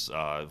pigments.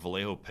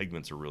 Vallejo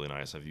pigments are really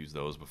nice. I've used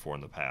those before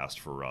in the past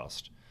for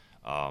rust.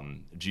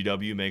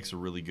 GW makes a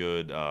really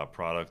good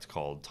product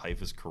called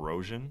Typhus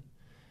Corrosion,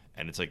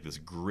 and it's like this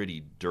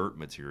gritty dirt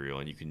material,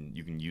 and you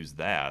can use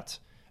that.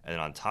 And then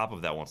on top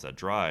of that, once that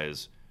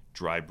dries,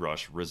 dry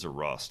brush RZA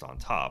Rust on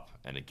top,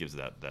 and it gives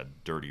that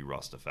dirty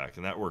rust effect,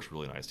 and that works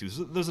really nice too.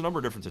 So there's a number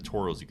of different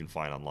tutorials you can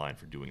find online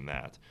for doing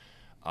that.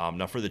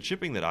 Now for the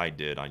chipping that I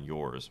did on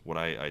yours, what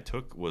I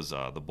took was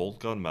the bolt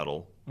gun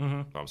metal.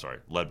 I'm sorry,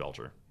 lead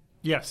belcher.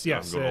 Yes.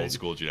 I'm going old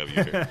school GW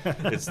here.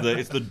 It's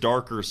the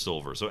darker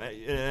silver. So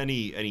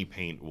any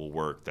paint will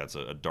work that's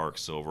a dark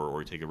silver, or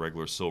you take a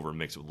regular silver and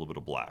mix it with a little bit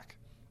of black.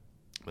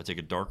 But take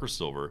a darker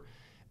silver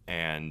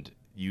and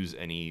use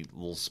any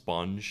little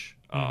sponge.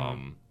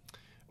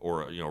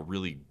 Or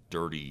really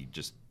dirty,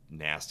 just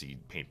nasty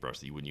paintbrush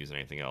that you wouldn't use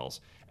anything else,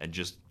 and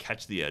just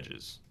catch the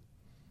edges.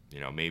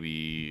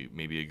 Maybe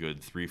a good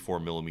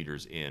 3-4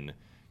 millimeters in,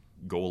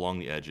 go along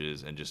the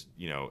edges, and just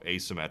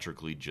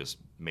asymmetrically just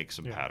make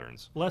some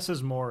patterns. Less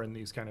is more in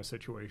these kind of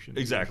situations.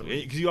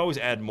 Exactly, because you always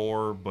add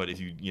more, but if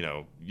you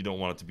don't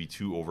want it to be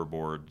too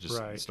overboard,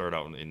 just start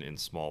out in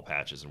small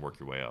patches and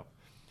work your way up.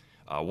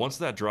 Once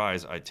that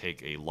dries, I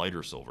take a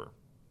lighter silver,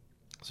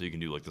 so you can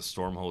do like the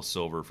Stormhost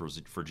silver for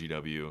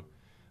GW.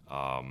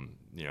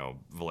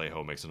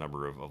 Vallejo makes a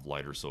number of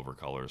lighter silver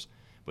colors,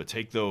 but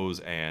take those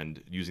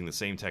and using the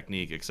same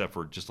technique, except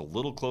for just a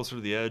little closer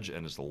to the edge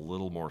and just a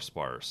little more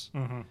sparse,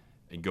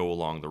 and go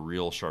along the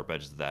real sharp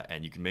edges of that,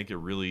 and you can make a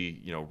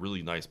really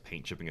nice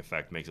paint chipping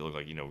effect. Makes it look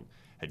like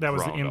that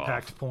was the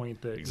impact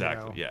point. That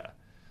exactly, yeah.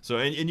 So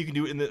and you can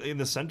do it in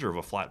the center of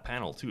a flat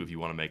panel too if you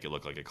want to make it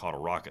look like it caught a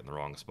rocket in the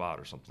wrong spot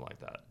or something like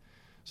that.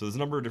 So there's a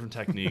number of different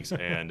techniques,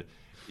 and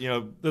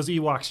those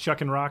Ewoks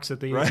chucking rocks at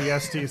the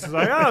ATSTs. It's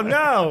like, oh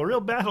no, real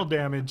battle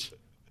damage.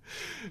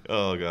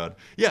 Oh god,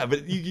 yeah.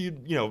 But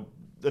you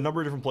a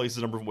number of different places,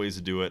 a number of ways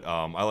to do it.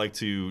 I like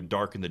to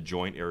darken the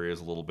joint areas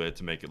a little bit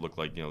to make it look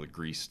like the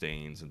grease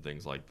stains and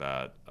things like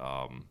that.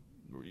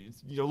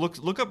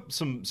 Look up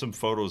some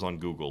photos on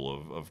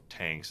Google of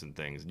tanks and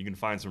things, and you can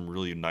find some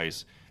really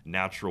nice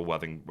natural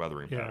weathering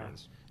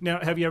patterns. Now,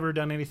 have you ever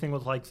done anything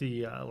with like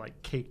the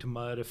caked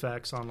mud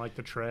effects on like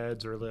the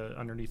treads or the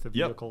underneath the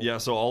vehicle? Yeah.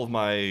 So all of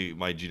my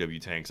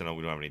GW tanks, I know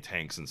we don't have any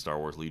tanks in Star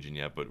Wars Legion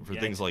yet, but for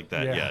things like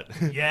that,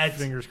 yet,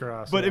 fingers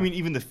crossed. But I mean,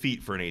 even the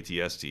feet for an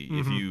ATST,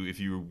 if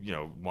you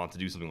want to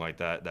do something like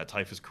that, that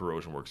Typhus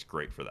Corrosion works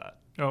great for that.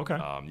 Oh, okay.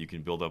 You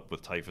can build up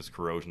with Typhus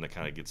Corrosion that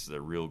kind of gets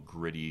a real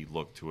gritty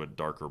look to a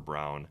darker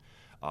brown.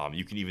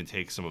 You can even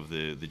take some of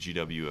the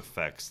GW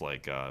effects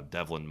like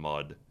Devlin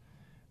mud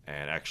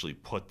and actually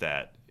put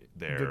that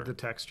there. The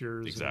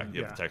textures.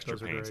 Exactly. The texture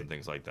paints and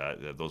things like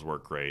that. Those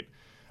work great.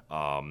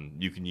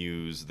 You can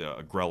use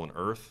the Grell and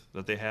Earth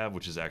that they have,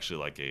 which is actually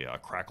like a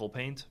crackle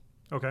paint.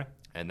 Okay.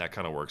 And that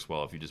kind of works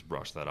well if you just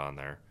brush that on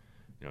there.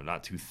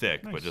 Not too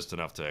thick, but just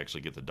enough to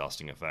actually get the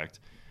dusting effect.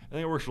 I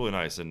think it works really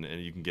nice, and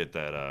you can get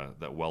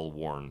that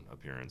well-worn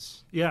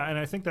appearance. Yeah, and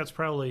I think that's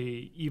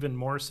probably even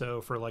more so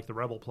for like the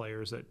Rebel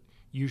players that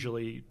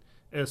usually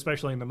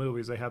especially in the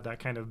movies, they have that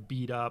kind of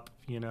beat up,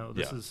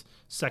 this is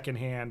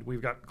secondhand.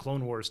 We've got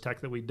Clone Wars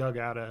tech that we dug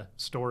out of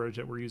storage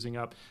that we're using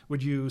up.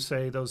 Would you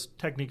say those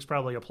techniques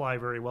probably apply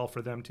very well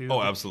for them too?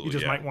 Oh, absolutely. You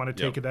just might want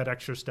to take it that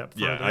extra step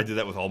further. Yeah, I did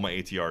that with all my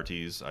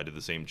ATRTs. I did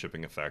the same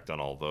chipping effect on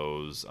all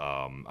those.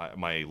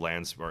 My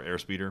land or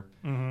airspeeder,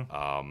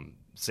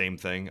 same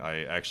thing.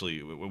 I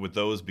actually, with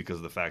those, because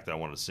of the fact that I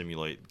wanted to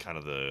simulate kind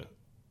of the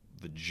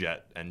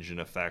jet engine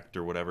effect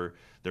or whatever,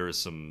 there is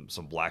some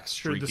black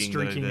streaking. The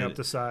streaking up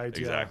the sides.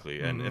 Exactly.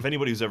 Yeah. And if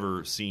anybody who's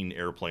ever seen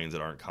airplanes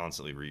that aren't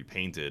constantly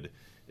repainted,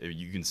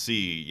 you can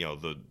see,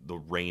 the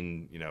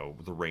rain,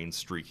 the rain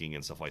streaking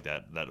and stuff like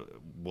that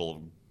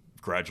will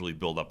gradually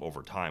build up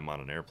over time on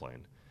an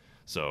airplane.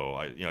 So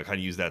I kind of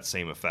use that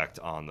same effect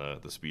on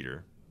the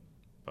speeder.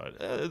 But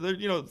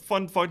they're,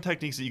 fun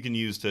techniques that you can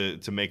use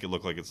to make it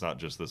look like it's not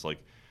just this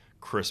like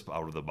crisp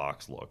out of the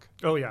box look.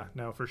 Oh yeah,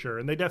 no, for sure.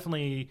 And they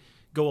definitely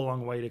go a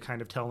long way to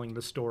kind of telling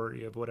the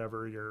story of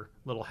whatever your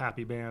little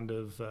happy band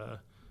of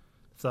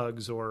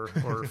thugs or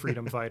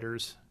freedom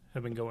fighters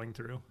have been going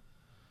through.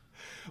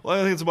 Well,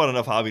 I think it's about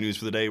enough hobby news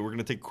for the day. We're going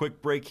to take a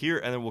quick break here,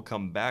 and then we'll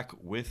come back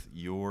with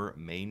your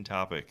main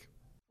topic.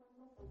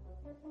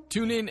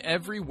 Tune in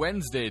every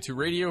Wednesday to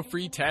Radio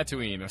Free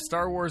Tatooine, a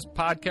Star Wars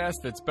podcast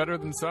that's better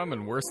than some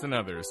and worse than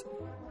others.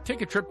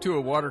 Take a trip to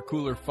a water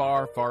cooler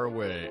far, far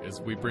away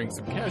as we bring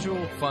some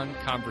casual, fun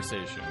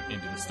conversation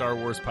into the Star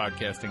Wars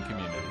podcasting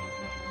community.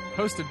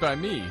 Hosted by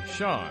me,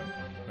 Sean,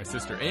 my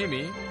sister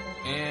Amy,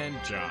 and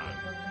John.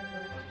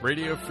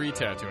 Radio Free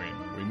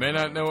Tatooine. We may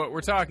not know what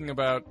we're talking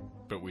about,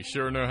 but we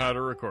sure know how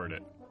to record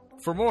it.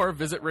 For more,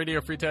 visit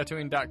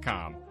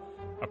RadioFreeTatooine.com,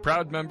 a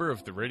proud member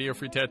of the Radio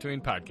Free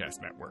Tatooine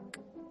Podcast Network.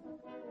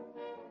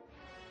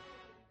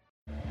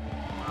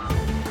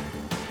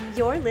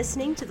 You're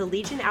listening to the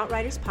Legion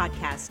Outriders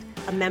podcast,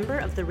 a member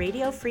of the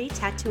Radio Free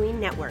Tatooine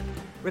Network,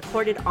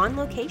 recorded on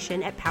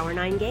location at Power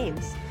 9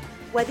 Games.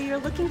 Whether you're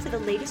looking for the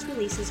latest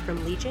releases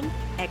from Legion,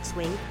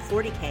 X-Wing,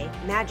 40K,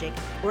 Magic,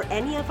 or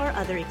any of our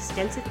other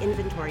extensive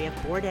inventory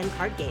of board and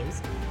card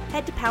games,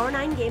 head to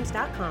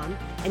power9games.com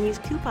and use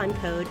coupon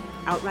code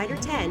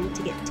OUTRIDER10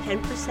 to get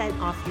 10%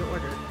 off your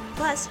order.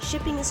 Plus,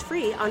 shipping is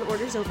free on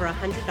orders over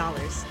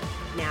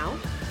 $100. Now,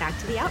 back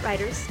to the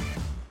Outriders.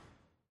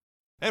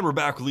 And we're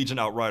back with Legion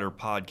Outrider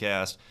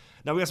podcast.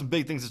 Now, we got some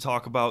big things to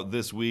talk about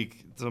this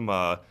week. Some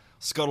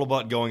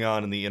scuttlebutt going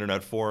on in the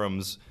internet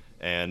forums.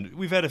 And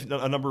we've had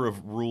a number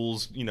of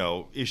rules,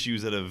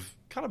 issues that have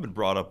kind of been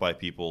brought up by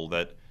people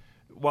that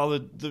while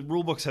the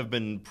rule books have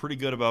been pretty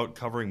good about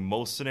covering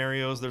most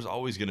scenarios, there's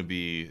always going to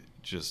be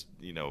just,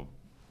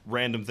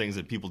 random things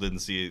that people didn't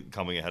see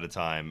coming ahead of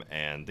time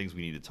and things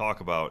we need to talk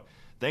about.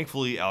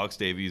 Thankfully, Alex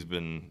Davies has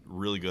been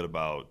really good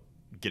about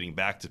getting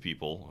back to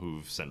people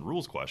who've sent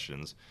rules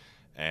questions.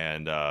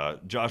 And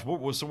Josh, what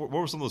were some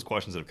of those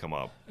questions that have come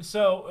up?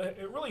 So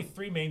really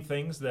three main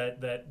things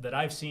that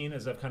I've seen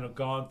as I've kind of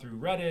gone through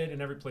Reddit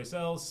and every place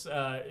else.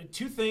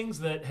 Two things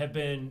that have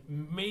been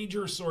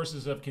major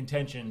sources of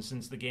contention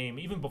since the game,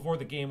 even before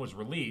the game was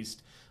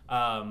released.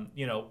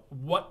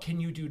 What can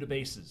you do to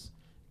bases?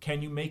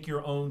 Can you make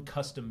your own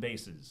custom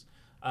bases?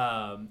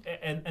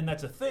 And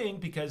that's a thing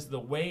because the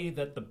way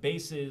that the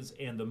bases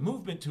and the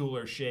movement tool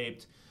are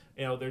shaped,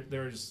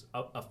 there's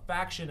a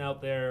faction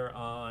out there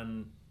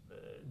on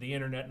the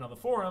internet and on the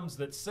forums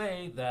that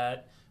say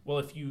that, well,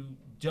 if you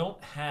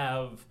don't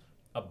have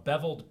a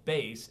beveled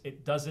base,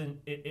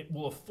 it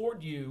will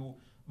afford you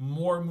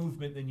more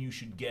movement than you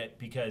should get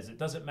because it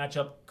doesn't match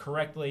up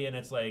correctly. And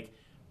it's like,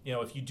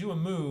 if you do a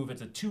move,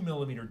 it's a 2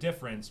 millimeter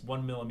difference,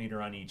 1 millimeter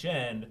on each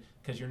end,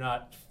 because you're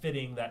not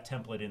fitting that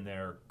template in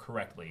there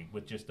correctly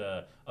with just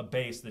a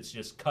base that's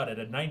just cut at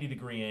a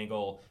 90-degree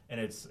angle and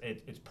it's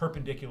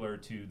perpendicular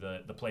to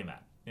the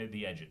playmat.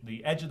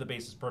 The edge of the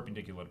base is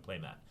perpendicular to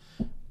playmat.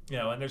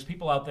 And there's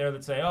people out there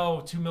that say,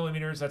 oh, 2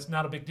 millimeters, that's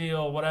not a big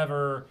deal,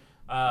 whatever.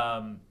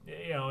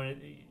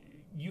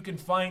 You can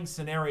find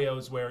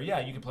scenarios where,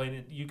 you can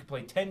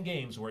play 10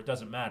 games where it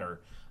doesn't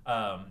matter.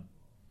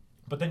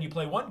 But then you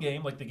play one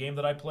game, like the game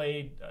that I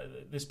played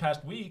this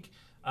past week.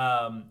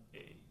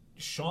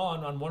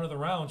 Sean, on one of the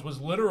rounds, was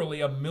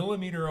literally a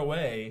millimeter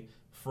away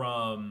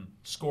from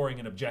scoring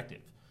an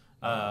objective.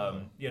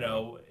 And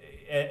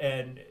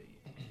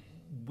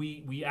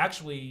we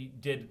actually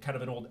did kind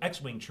of an old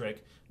X-Wing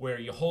trick where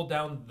you hold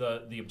down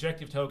the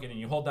objective token and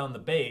you hold down the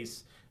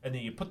base, and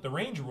then you put the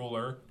range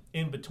ruler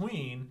in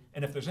between,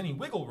 and if there's any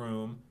wiggle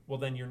room, well,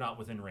 then you're not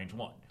within range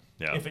 1.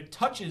 Yeah. If it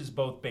touches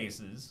both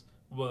bases,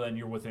 well, then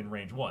you're within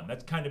range 1.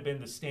 That's kind of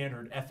been the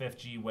standard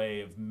FFG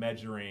way of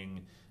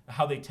measuring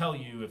how they tell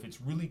you if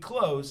it's really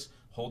close,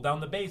 hold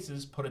down the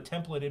bases, put a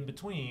template in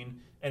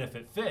between, and if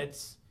it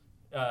fits,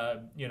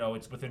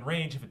 it's within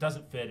range. If it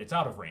doesn't fit, it's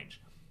out of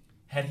range.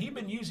 Had he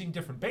been using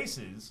different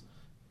bases,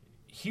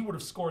 he would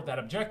have scored that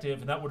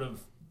objective, and that would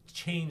have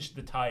change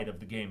the tide of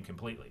the game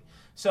completely.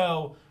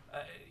 So,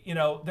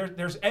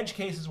 there's edge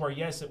cases where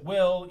yes, it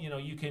will.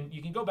 You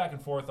can go back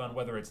and forth on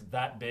whether it's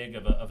that big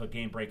of a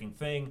game-breaking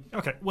thing.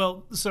 Okay,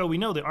 well, so we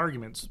know the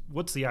arguments.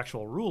 What's the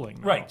actual ruling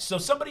now? Right. So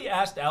somebody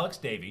asked Alex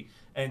Davey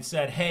and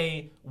said,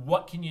 "Hey,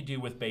 what can you do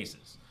with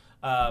bases?"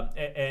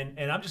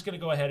 And I'm just going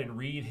to go ahead and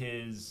read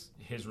his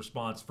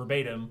response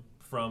verbatim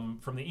from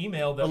the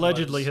email that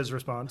allegedly his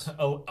response.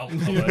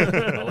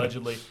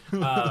 Allegedly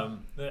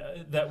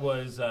that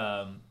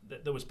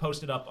was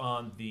posted up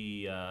on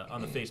the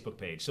Facebook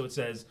page. So it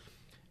says,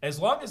 as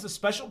long as the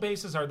special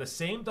bases are the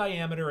same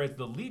diameter as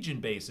the Legion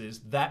bases,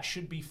 that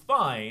should be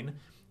fine.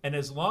 And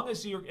as long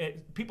as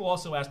people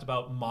also asked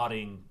about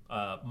modding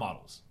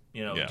models,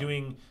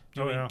 doing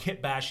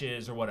kit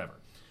bashes or whatever.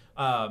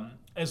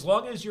 As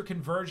long as your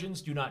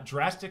conversions do not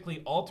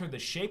drastically alter the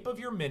shape of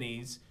your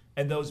minis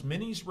and those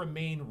minis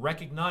remain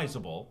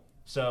recognizable.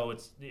 So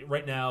it's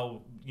right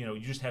now, you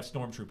just have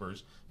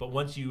stormtroopers, but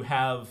once you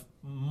have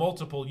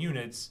multiple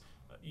units,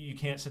 you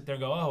can't sit there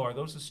and go, oh, are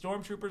those the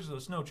stormtroopers or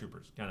the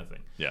snowtroopers kind of thing.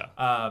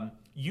 Yeah.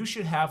 You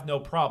should have no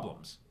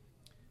problems.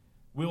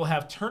 We will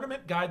have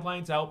tournament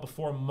guidelines out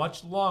before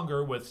much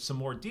longer with some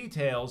more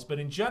details, but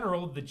in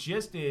general, the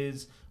gist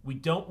is we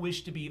don't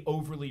wish to be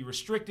overly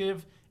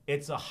restrictive.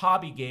 It's a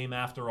hobby game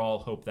after all.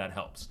 Hope that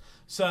helps.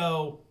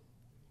 So...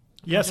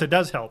 Yes, it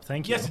does help.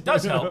 Thank you. Yes, it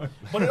does help.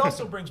 But it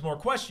also brings more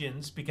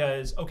questions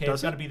because,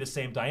 it's got to be the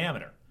same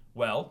diameter.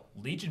 Well,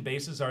 Legion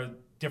bases are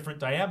different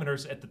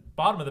diameters at the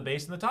bottom of the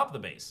base and the top of the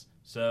base.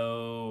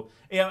 So,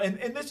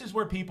 and this is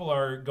where people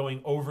are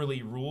going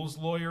overly rules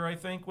lawyer, I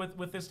think,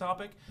 with this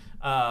topic.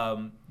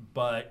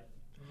 But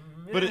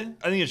I think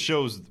it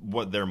shows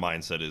what their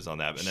mindset is on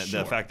that. And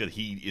the fact that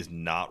he is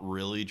not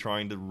really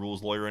trying to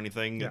rules lawyer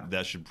anything,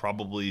 that should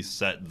probably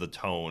set the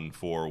tone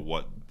for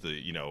what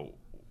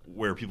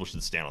where people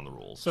should stand on the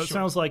rules. So it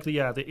sounds like the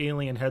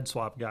alien head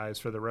swap guys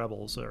for the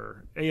Rebels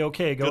are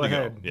A-okay, go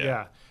ahead.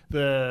 Yeah.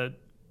 The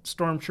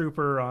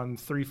stormtrooper on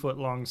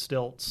 3-foot-long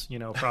stilts,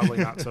 probably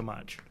not so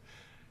much.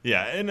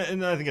 Yeah, and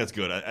I think that's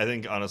good. I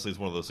think, honestly, it's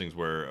one of those things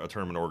where a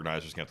tournament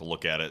organizer is going to have to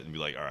look at it and be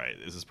like, all right,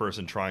 is this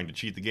person trying to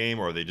cheat the game,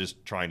 or are they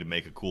just trying to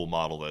make a cool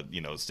model that,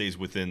 stays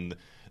within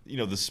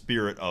the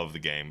spirit of the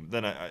game?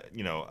 Then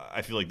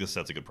I feel like this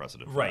sets a good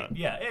precedent for right. that.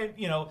 Yeah,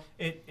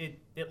 and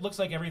it looks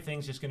like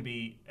everything's just going to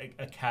be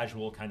a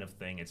casual kind of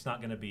thing. It's not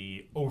going to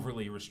be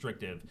overly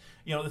restrictive.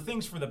 The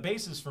things for the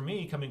bases for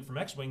me coming from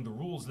X-Wing, the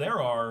rules there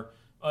are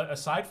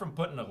aside from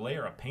putting a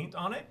layer of paint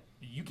on it,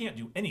 you can't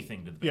do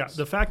anything to the base. Yeah,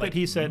 the fact that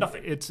he said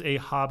nothing. It's a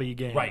hobby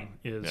game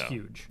is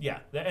huge. Yeah,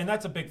 and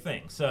that's a big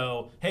thing.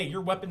 So, hey,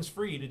 your weapon's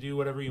free to do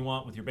whatever you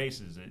want with your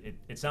bases.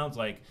 It sounds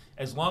like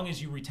as long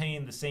as you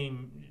retain the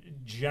same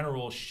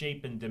general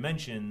shape and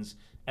dimensions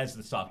as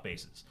the stock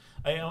bases.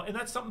 And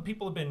that's something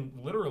people have been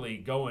literally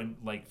going,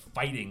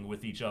 fighting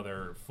with each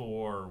other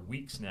for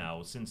weeks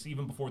now, since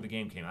even before the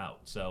game came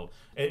out. So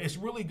it's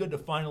really good to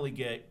finally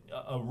get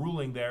a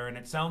ruling there, and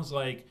it sounds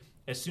like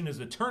as soon as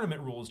the tournament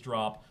rules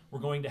drop, we're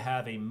going to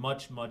have a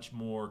much, much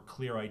more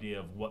clear idea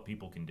of what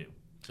people can do.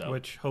 So,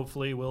 which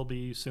hopefully will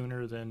be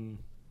sooner than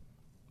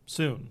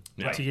soon.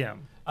 Right. TM.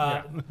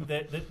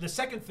 The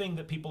second thing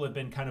that people have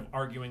been kind of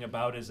arguing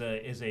about is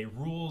a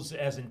rules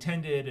as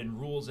intended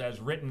and rules as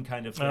written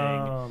kind of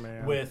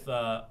thing with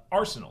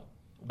Arsenal.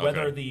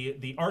 Whether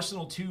the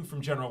Arsenal 2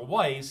 from General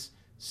Weiss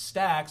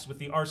stacks with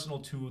the Arsenal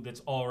 2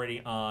 that's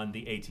already on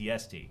the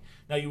ATST.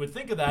 Now, you would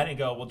think of that and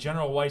go, well,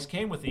 General Weiss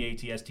came with the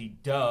ATST,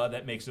 duh,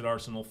 that makes it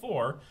Arsenal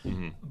 4.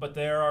 Mm-hmm. But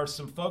there are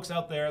some folks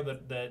out there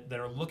that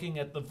are looking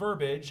at the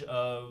verbiage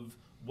of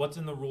what's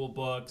in the rule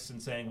books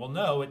and saying, well,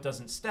 no, it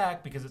doesn't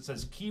stack because it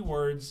says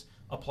keywords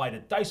apply to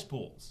dice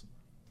pools.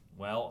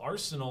 Well,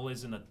 Arsenal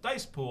isn't a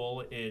dice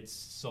pool, it's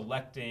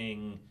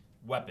selecting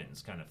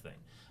weapons kind of thing.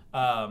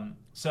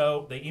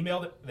 So they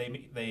emailed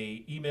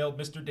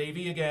Mr.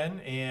 Davey again,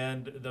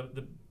 and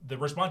the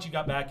response you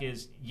got back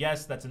is,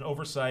 yes, that's an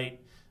oversight.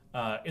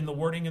 In the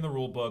wording in the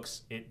rule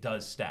books, it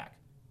does stack.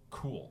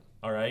 Cool.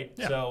 All right.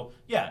 Yeah. So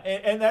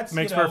and that's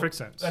makes perfect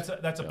sense.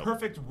 That's a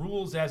perfect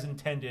rules as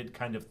intended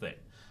kind of thing.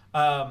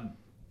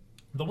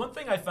 The one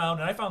thing I found,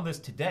 and I found this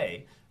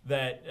today,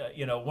 that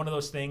one of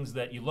those things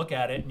that you look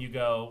at it and you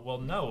go, well,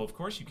 no, of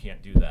course you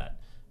can't do that.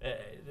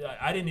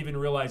 I didn't even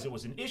realize it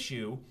was an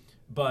issue.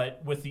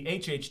 But with the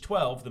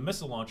HH-12, the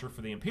missile launcher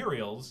for the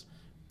Imperials,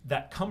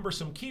 that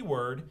cumbersome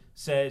keyword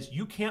says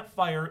you can't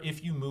fire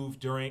if you move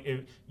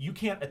you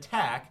can't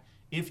attack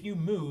if you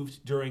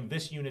moved during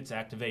this unit's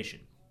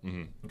activation.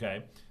 Mm-hmm.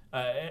 Okay,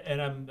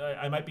 and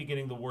I might be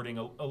getting the wording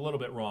a little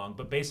bit wrong,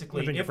 but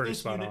basically, if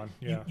this unit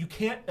you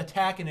can't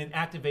attack in an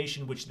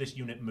activation which this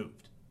unit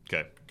moved.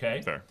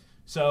 Okay, fair.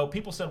 So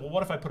people said, well,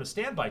 what if I put a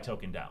standby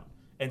token down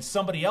and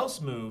somebody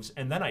else moves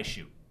and then I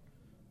shoot?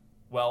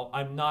 Well,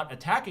 I'm not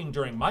attacking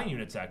during my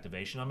unit's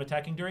activation. I'm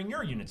attacking during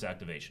your unit's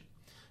activation.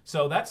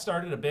 So that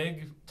started a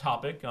big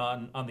topic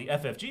on the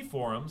FFG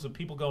forums of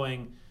people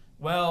going,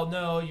 well,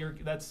 no,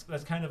 that's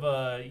kind of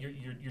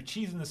you're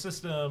cheesing the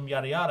system,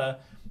 yada yada.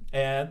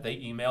 And they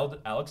emailed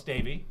Alex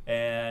Davey,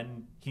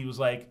 and he was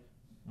like,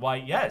 Why,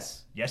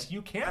 yes,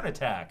 you can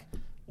attack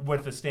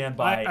with a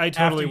standby I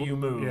totally, after you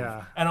move.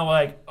 Yeah. And I'm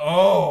like,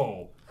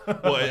 oh.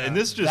 Well, and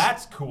this just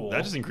that's cool.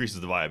 That just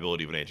increases the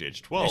viability of an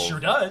HH-12. It sure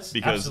does.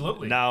 Because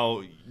absolutely.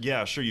 now,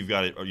 yeah, sure, you've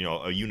got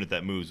a unit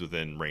that moves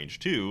within range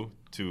 2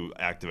 to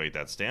activate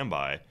that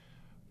standby,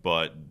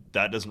 but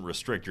that doesn't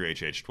restrict your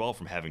HH-12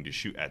 from having to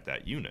shoot at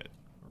that unit.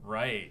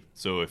 Right.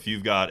 So if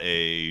you've got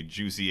a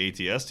juicy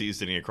ATST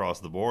sitting across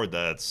the board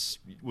that's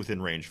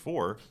within range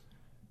 4,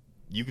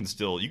 you can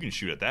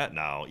shoot at that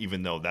now,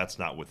 even though that's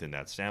not within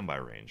that standby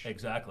range.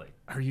 Exactly.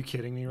 Are you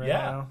kidding me right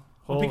yeah. now?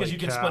 Well, because you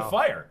can split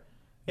fire.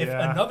 If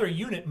Yeah. another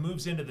unit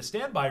moves into the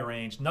standby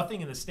range,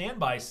 nothing in the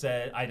standby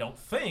says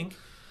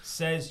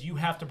you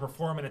have to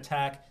perform an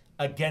attack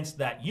against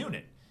that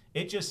unit.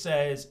 It just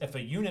says if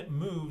a unit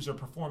moves or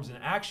performs an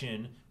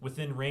action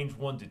within range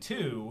 1 to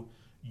 2,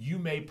 you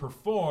may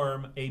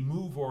perform a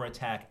move or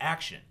attack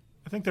action.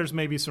 I think there's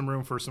maybe some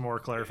room for some more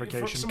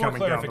clarification some coming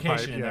more down the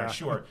clarification pipe. in there,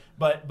 sure.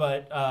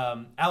 But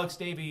Alex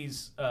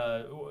Davies'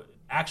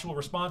 actual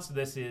response to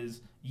this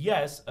is,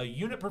 yes, a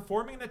unit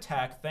performing an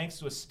attack thanks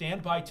to a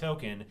standby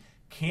token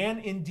can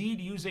indeed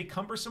use a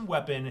cumbersome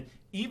weapon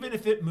even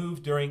if it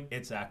moved during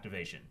its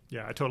activation.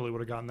 Yeah, I totally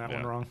would have gotten that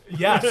one wrong.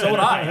 Yeah, so would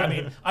I. I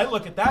mean, I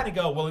look at that and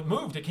go, well, it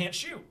moved. It can't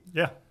shoot.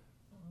 Yeah.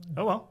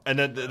 Oh, well. And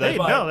no,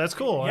 that's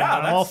cool. Yeah,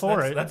 I'm all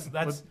for it.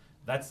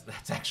 That's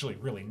actually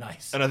really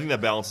nice. And I think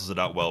that balances it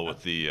out well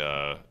with the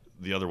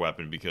other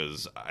weapon,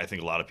 because I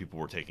think a lot of people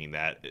were taking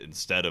that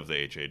instead of the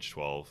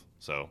HH-12.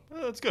 So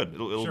that's good.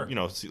 It'll Sure.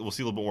 we'll see a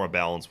little bit more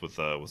balance with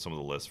some of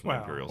the lists from the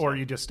Imperials. Or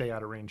you just stay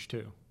out of range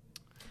 2.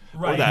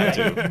 Right. that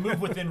You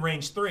move within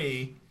range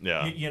 3.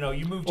 Yeah.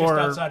 You move just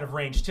outside of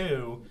range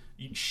 2.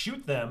 You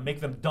shoot them, make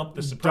them dump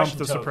the suppression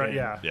token,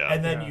 Yeah.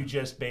 and then you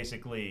just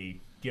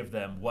basically give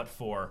them what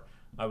for.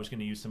 I was going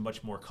to use some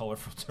much more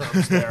colorful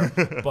terms there,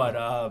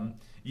 but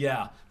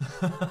yeah.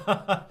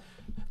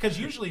 Because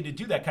usually to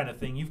do that kind of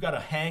thing, you've got to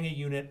hang a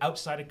unit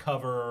outside of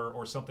cover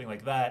or something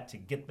like that to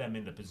get them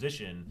into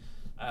position,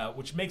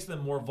 which makes them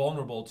more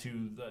vulnerable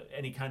to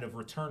any kind of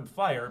return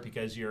fire,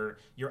 because you're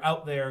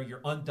out there,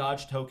 you're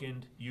undodged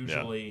tokened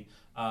usually.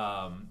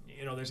 Yeah.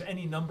 There's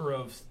any number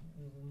of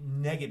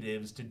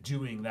negatives to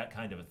doing that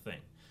kind of a thing.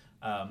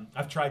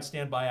 I've tried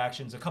standby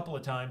actions a couple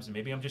of times, and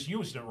maybe I'm just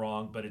using it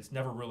wrong, but it's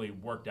never really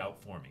worked out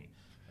for me.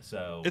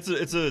 So it's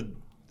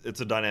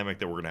a dynamic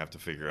that we're going to have to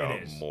figure out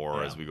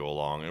more as we go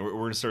along, and we're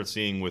going to start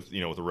seeing with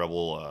the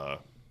Rebel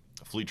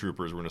fleet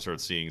troopers. We're going to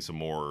start seeing some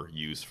more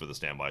use for the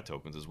standby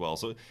tokens as well.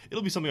 So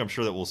it'll be something I'm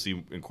sure that we'll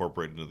see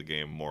incorporated into the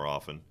game more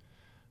often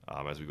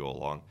as we go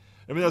along.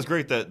 I mean, that's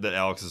great that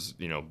Alex has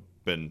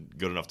been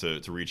good enough to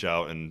reach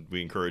out, and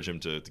we encourage him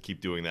to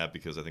keep doing that,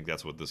 because I think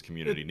that's what this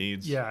community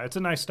needs. Yeah, it's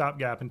a nice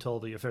stopgap until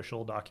the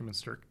official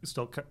documents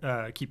still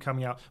keep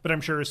coming out. But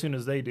I'm sure as soon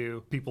as they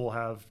do, people will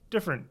have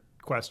different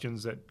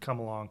questions that come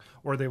along,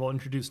 or they will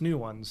introduce new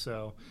ones.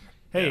 So,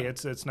 hey,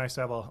 it's nice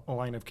to have a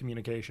line of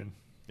communication.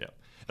 Yeah,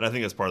 and I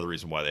think that's part of the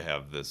reason why they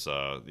have this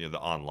the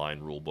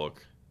online rule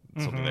book,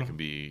 something that can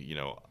be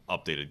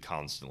updated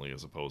constantly,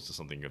 as opposed to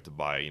something you have to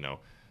buy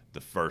the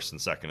first and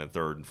second and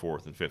third and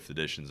fourth and fifth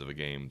editions of a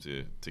game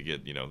to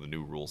get the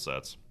new rule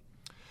sets.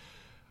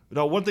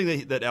 Now, one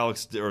thing that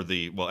Alex, or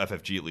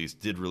FFG at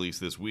least, did release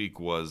this week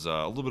was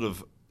a little bit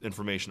of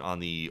information on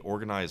the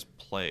organized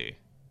play,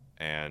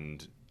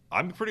 and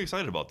I'm pretty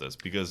excited about this,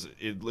 because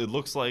it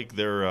looks like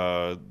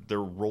they're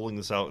rolling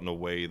this out in a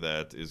way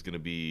that is going to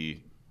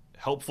be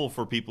helpful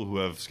for people who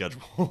have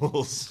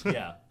schedules.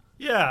 Yeah.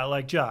 Yeah,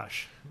 like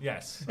Josh.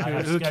 Yes.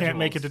 Who can't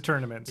make it to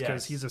tournaments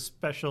because he's a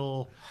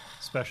special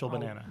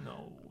banana.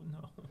 No.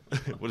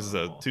 What is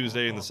this, a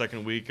Tuesday in the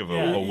second week of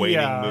a waning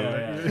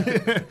moon?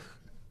 Yeah.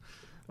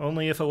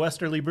 Only if a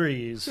westerly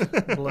breeze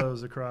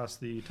blows across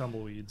the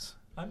tumbleweeds.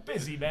 I'm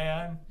busy,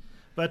 man.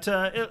 But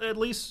at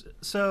least,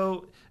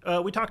 so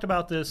we talked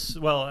about this.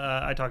 Well,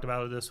 I talked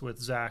about this with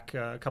Zach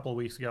a couple of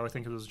weeks ago. I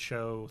think it was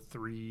show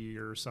 3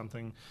 or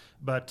something.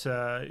 But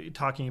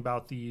talking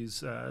about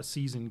these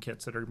season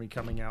kits that are going to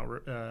be coming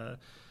out,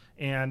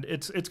 and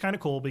it's kind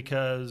of cool,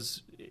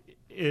 because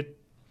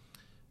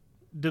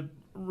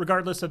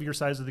regardless of your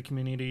size of the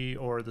community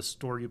or the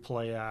store you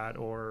play at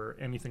or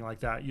anything like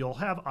that, you'll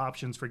have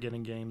options for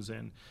getting games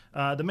in.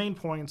 The main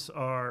points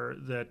are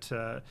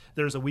that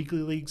there's a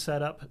weekly league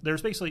set up.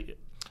 There's going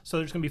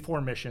to be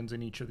 4 missions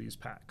in each of these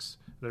packs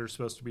that are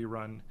supposed to be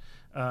run.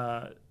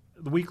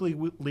 The weekly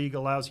league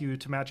allows you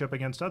to match up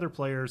against other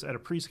players at a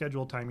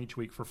pre-scheduled time each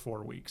week for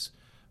 4 weeks.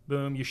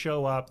 Boom, you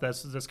show up.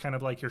 That's kind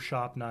of like your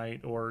shop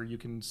night, or you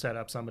can set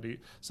up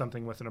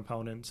something with an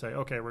opponent and say,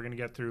 okay, we're going to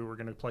get through. We're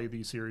going to play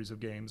these series of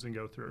games and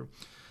go through.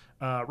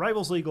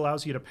 Rivals League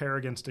allows you to pair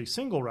against a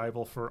single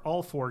rival for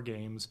all 4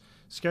 games,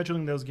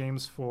 scheduling those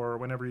games for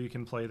whenever you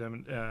can play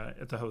them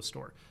at the host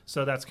store.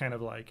 So that's kind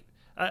of like,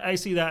 I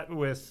see that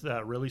with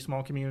really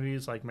small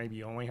communities, like maybe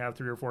you only have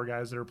 3 or 4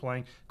 guys that are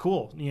playing.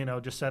 Cool,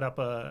 just set up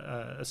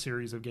a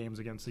series of games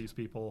against these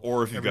people.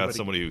 Or if you've got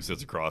somebody who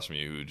sits across from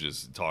you who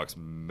just talks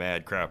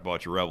mad crap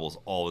about your rebels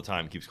all the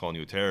time, keeps calling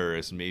you a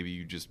terrorist, maybe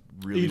you just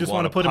really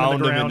want to put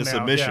pound them into now.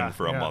 submission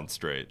for a month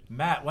straight.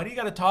 Matt, why do you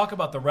got to talk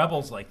about the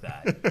rebels like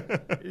that?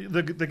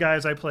 the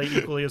guys I play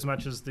equally as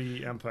much as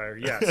the Empire,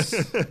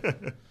 yes.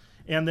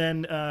 And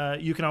then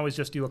you can always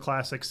just do a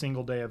classic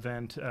single-day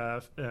event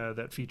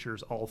that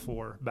features all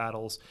 4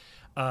 battles.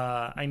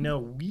 I know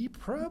we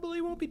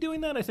probably won't be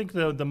doing that. I think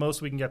the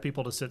most we can get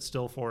people to sit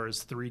still for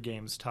is 3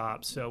 games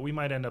tops. So we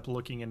might end up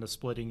looking into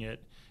splitting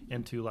it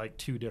into like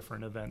 2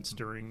 different events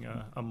during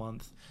a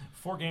month.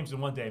 4 games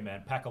in one day,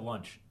 man. Pack a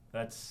lunch.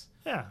 That's...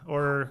 Yeah,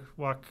 or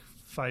walk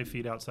 5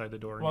 feet outside the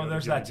door. Well,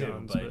 there's that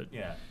too. But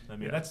yeah, I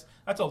mean that's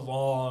a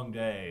long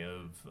day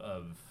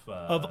of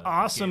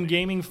awesome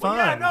gaming fun.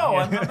 Well, yeah, no,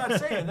 I'm not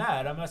saying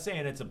that. I'm not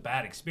saying it's a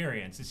bad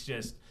experience. It's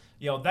just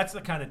that's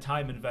the kind of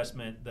time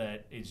investment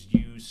that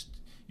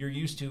you're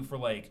used to for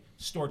like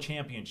store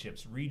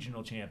championships,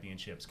 regional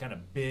championships, kind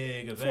of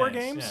big events. 4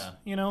 games,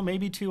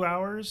 maybe 2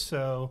 hours.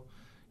 So,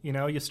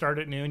 you start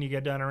at noon, you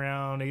get done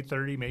around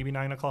 8:30, maybe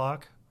 9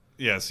 o'clock.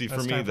 Yeah, see,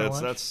 for me,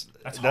 that's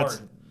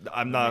hard.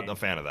 I'm not a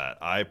fan of that.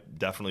 I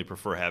definitely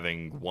prefer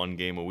having 1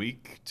 game a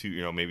week,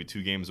 maybe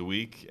 2 games a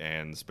week,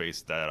 and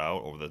space that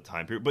out over the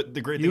time period. But the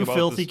great thing about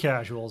filthy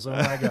casuals, oh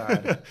my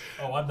god!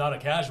 Oh, I'm not a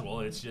casual.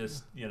 It's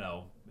just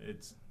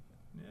it's.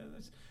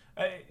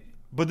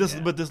 But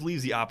this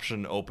leaves the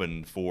option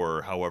open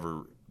for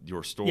however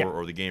your store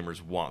or the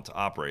gamers want to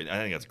operate. I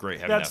think that's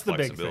great having that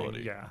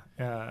flexibility. Big thing,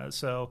 yeah.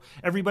 So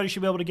everybody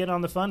should be able to get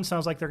on the fun.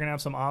 Sounds like they're going to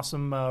have some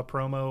awesome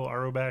promo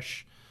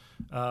Arobesh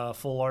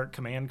full art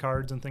command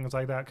cards and things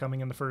like that coming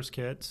in the first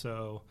kit.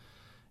 So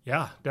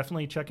yeah,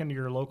 definitely check into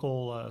your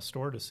local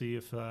store to see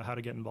if how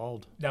to get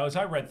involved. Now, as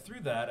I read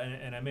through that,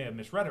 and I may have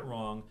misread it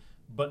wrong,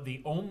 but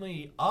the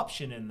only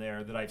option in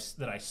there that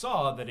I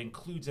saw that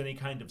includes any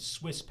kind of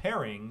Swiss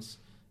pairings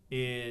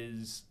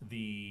is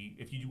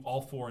if you do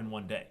all 4 in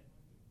one day.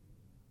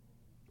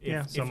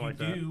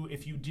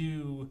 If you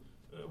do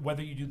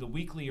whether you do the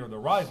weekly or the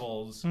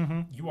rivals,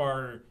 you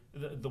are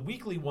the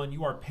weekly one.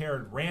 You are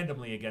paired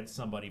randomly against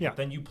somebody, but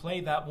then you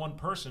play that one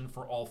person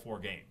for all 4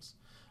 games.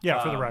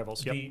 Yeah, for the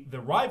rivals. Yep.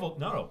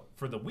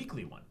 For the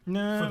weekly one.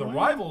 For the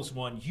rivals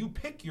one, you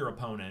pick your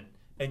opponent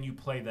and you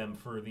play them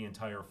for the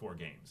entire 4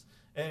 games.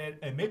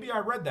 And maybe I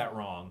read that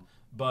wrong,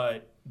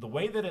 but the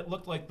way that it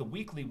looked like the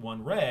weekly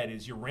one read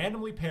is you're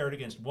randomly paired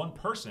against one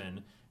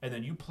person, and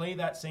then you play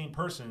that same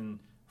person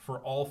for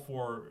all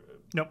 4.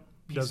 Nope.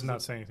 It does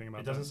not say anything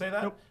about that. It doesn't say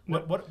that?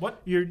 Nope.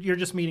 What? You're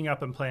just meeting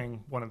up and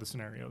playing one of the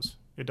scenarios.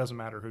 It doesn't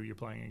matter who you're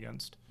playing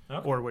against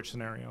or which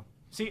scenario.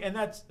 See, and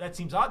that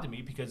seems odd to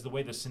me because the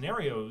way the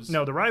scenarios...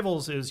 No, the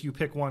rivals is you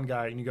pick one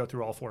guy and you go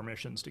through all 4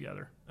 missions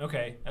together.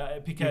 Okay,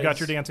 because... You got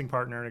your dancing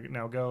partner.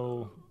 Now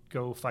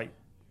go fight.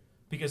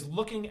 Because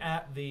looking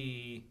at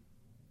the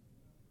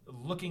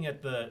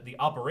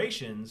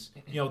operations,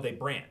 they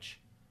branch.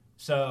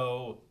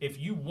 So if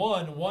you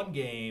won one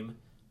game,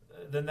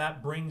 then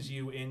that brings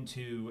you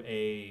into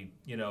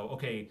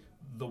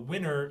the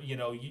winner,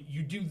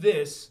 you do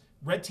this,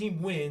 red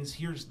team wins,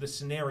 here's the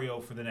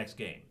scenario for the next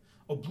game.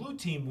 Oh, blue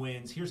team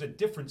wins, here's a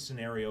different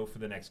scenario for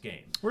the next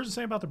game. Where does it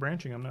say about the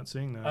branching? I'm not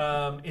seeing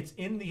that. It's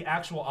in the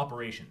actual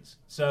operations.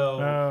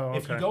 So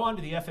if you go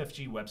onto the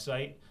FFG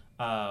website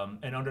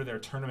and under their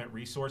tournament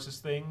resources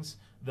things,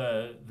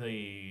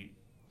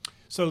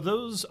 So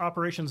those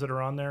operations that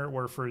are on there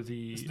were for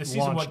the season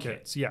launch 1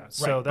 kits. kit. Yeah, right.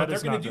 so that but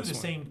is they're not going to do the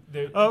same.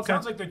 It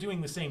sounds like they're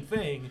doing the same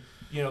thing.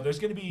 There's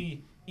going to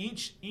be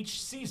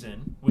each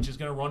season, which is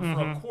going to run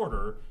for a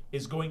quarter,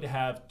 is going to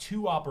have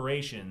 2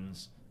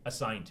 operations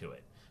assigned to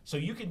it. So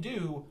you can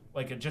do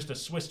like just a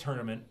Swiss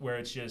tournament where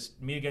it's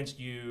just me against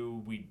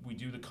you. We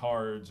do the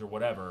cards or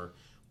whatever.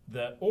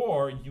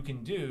 Or you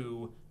can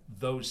do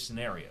those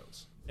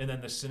scenarios, and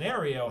then the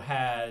scenario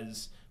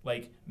has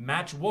like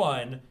match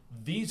 1.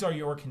 These are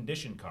your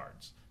condition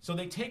cards. So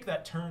they take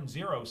that turn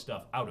 0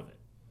 stuff out of it,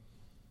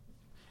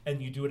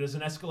 and you do it as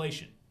an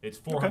escalation. It's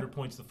 400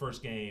 points the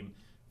first game,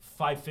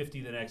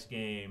 550 the next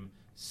game,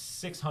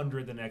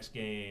 600 the next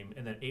game,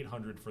 and then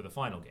 800 for the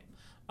final game.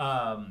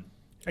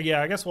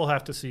 Yeah, I guess we'll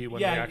have to see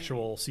when the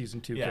actual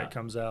Season 2 kit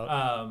comes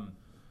out.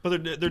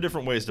 But there are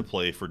different ways to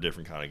play for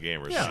different kind of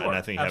gamers, and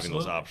I think having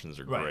those options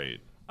are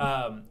great.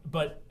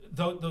 But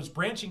those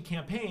branching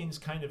campaigns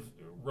kind of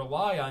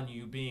rely on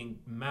you being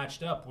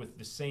matched up with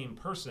the same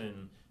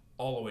person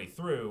all the way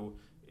through,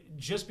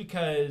 just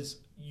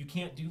because you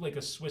can't do like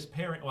a Swiss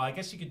pairing. Well, I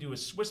guess you could do a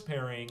Swiss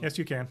pairing. Yes,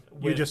 you can.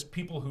 With just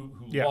people who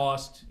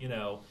lost,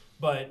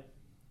 But,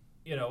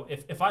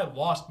 if I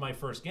lost my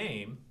first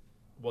game,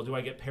 well, do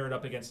I get paired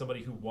up against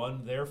somebody who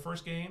won their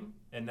first game?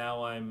 And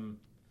now I'm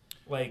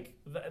like,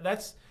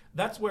 that's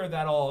where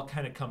that all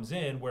kind of comes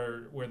in,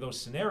 where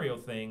those scenario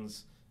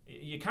things,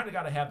 you kind of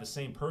got to have the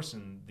same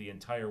person the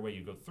entire way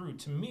you go through.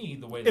 To me,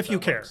 the way that if you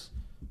care, works,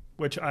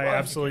 which I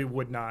absolutely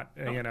would not,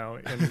 in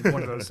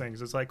one of those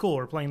things. It's like, cool,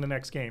 we're playing the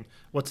next game.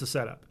 What's the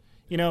setup?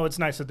 it's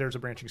nice that there's a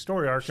branching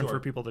story arc, and for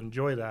people that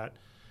enjoy that,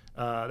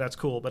 that's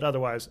cool. But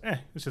otherwise,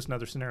 it's just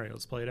another scenario.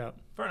 Let's play it out.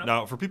 Fair enough.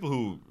 Now, for people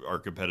who are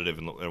competitive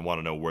and want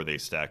to know where they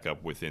stack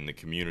up within the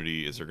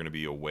community, is there going to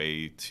be a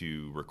way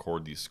to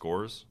record these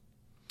scores?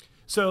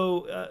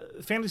 So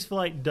Fantasy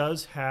Flight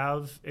does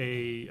have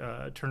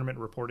a tournament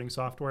reporting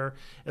software.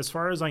 As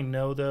far as I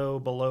know, though,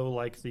 below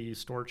like the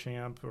store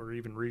champ or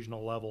even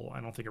regional level,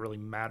 I don't think it really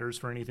matters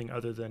for anything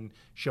other than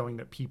showing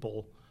that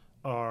people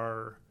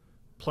are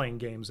playing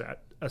games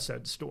at a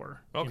said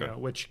store,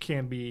 which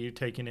can be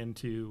taken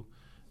into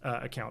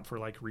account for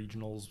like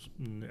regionals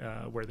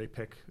where they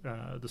pick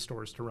the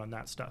stores to run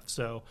that stuff.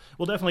 So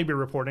we'll definitely be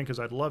reporting because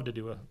I'd love to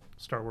do a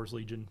Star Wars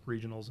Legion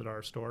regionals at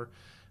our store.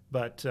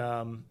 But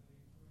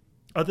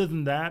other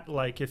than that,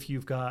 like if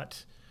you've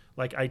got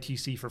like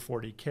ITC for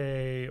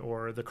 40K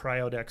or the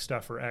cryodeck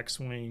stuff for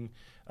X-Wing,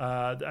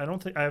 I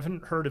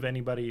haven't heard of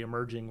anybody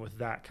emerging with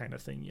that kind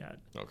of thing yet.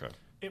 Okay.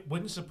 It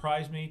wouldn't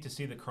surprise me to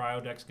see the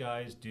cryodex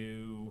guys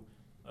do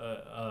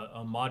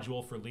a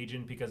module for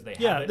Legion because they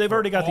have it. They've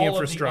already got the other,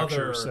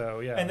 infrastructure,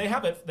 and they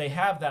have it. They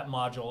have that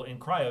module in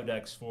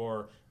cryodex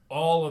for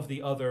all of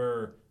the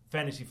other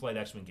Fantasy Flight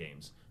X-Wing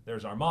games.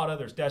 There's Armada,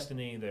 there's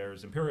Destiny,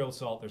 there's Imperial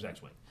Assault, there's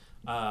X-Wing.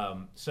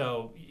 It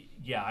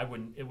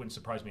wouldn't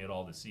surprise me at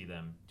all to see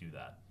them do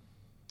that.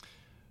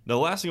 Now,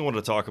 the last thing I wanted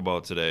to talk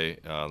about today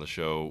on the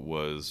show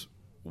was,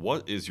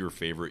 what is your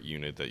favorite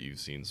unit that you've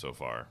seen so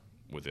far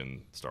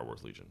within Star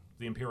Wars Legion?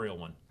 The Imperial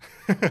one.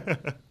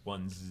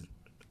 Ones.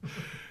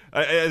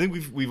 I think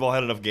we've all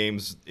had enough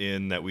games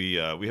in that we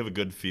have a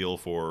good feel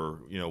for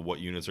what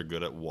units are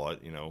good at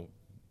what,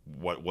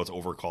 what's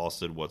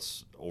overcosted,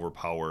 what's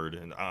overpowered,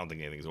 and I don't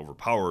think anything's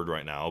overpowered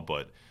right now,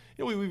 but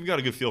we've got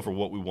a good feel for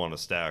what we want to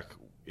stack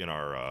in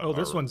our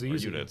this one's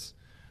easy. Units.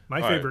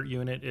 My favorite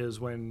unit is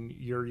when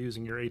you're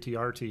using your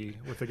ATRT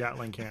with the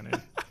Gatling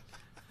cannon.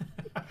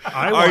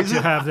 I want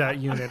to have that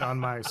unit on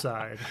my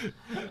side.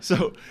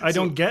 So I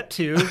don't get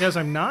to because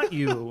I'm not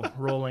you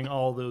rolling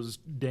all those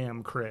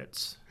damn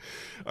crits.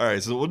 All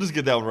right, so we'll just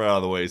get that one right out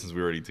of the way since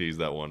we already teased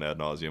that one ad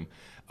nauseum.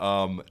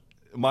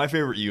 My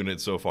favorite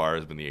unit so far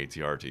has been the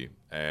ATRT,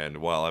 and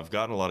while I've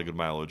gotten a lot of good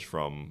mileage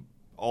from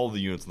all the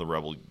units in the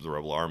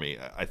Rebel Army,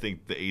 I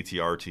think the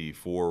ATRT,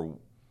 for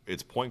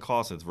its point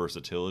cost and its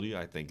versatility,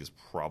 I think is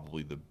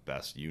probably the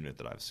best unit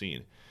that I've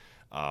seen.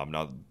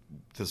 Now,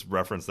 this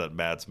reference that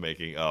Matt's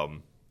making,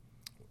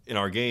 in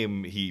our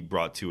game, he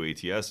brought 2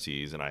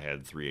 ATSTs, and I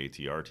had 3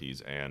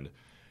 ATRTs, and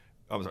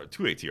I'm sorry,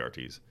 2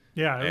 ATRTs.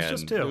 Yeah, it was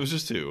just 2. It was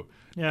just 2.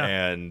 Yeah.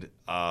 And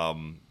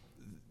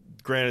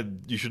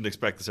granted, you shouldn't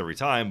expect this every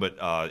time, but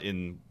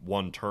in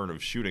one turn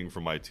of shooting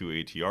from my 2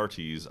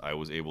 ATRTs, I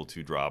was able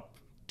to drop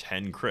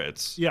 10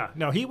 crits. Yeah,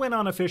 no, he went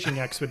on a fishing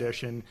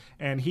expedition,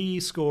 and he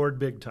scored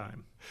big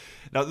time.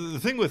 Now, the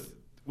thing with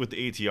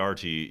the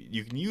ATRT,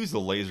 you can use the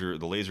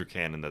laser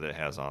cannon that it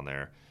has on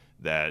there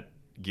that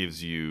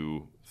gives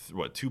you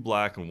 2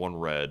 black and 1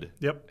 red.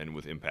 Yep. And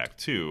with impact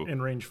 2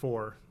 and range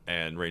 4,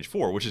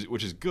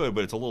 which is good,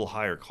 but it's a little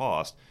higher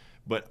cost.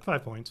 But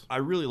 5 points. I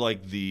really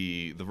like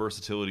the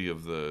versatility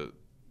of the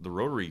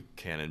rotary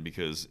cannon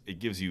because it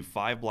gives you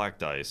 5 black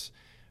dice.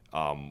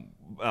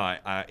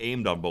 I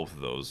aimed on both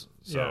of those.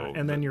 So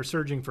and then you're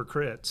surging for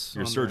crits.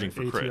 You're surging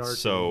for crits. ATRT,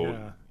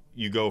 so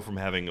you go from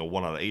having a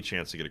 1 out of 8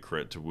 chance to get a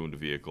crit to wound a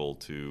vehicle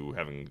to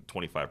having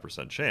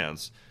 25%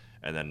 chance.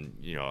 And then,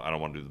 I don't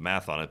want to do the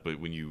math on it, but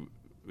when you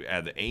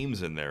add the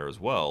aims in there as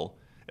well,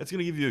 it's going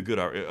to give you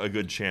a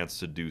good chance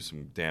to do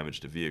some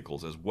damage to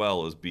vehicles as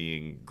well as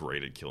being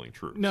great at killing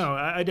troops. No,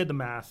 I did the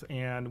math,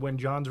 and when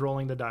John's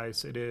rolling the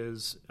dice, it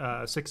is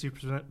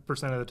 60%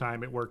 of the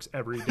time it works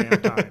every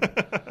damn time.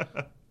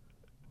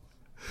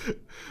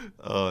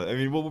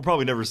 We'll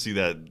probably never see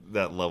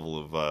that level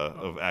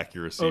of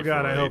accuracy for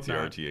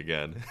ATRT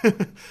again.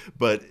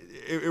 But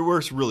it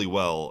works really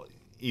well,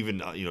 even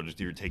just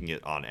you're taking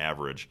it on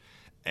average.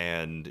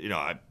 And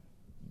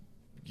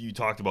you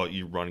talked about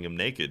you running them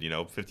naked.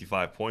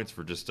 55 points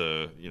for just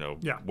a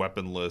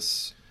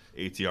weaponless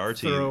ATRT.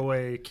 Throw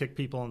away, kick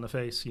people in the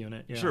face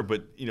unit. Yeah. Sure,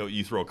 but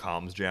you throw a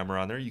comms jammer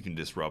on there, you can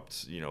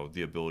disrupt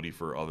the ability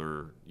for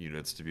other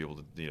units to be able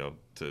to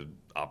to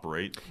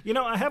operate.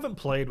 I haven't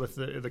played with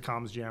the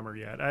comms jammer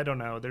yet. I don't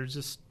know.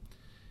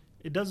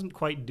 It doesn't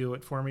quite do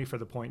it for me for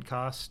the point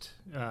cost,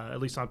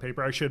 at least on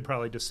paper. I should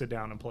probably just sit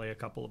down and play a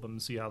couple of them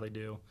and see how they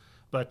do.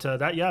 But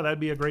that'd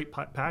be a great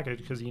package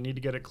because you need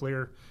to get it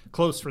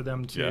close for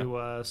them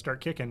to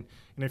start kicking.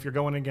 And if you're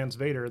going against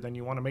Vader, then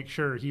you want to make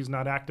sure he's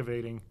not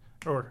activating.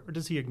 Or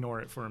does he ignore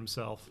it for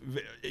himself?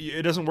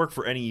 It doesn't work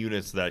for any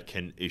units that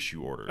can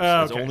issue orders.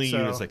 It's only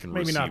units that can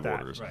receive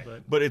orders. Right.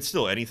 But it's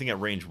still anything at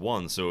range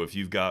 1. So if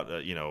you've got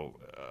a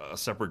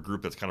separate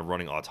group that's kind of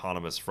running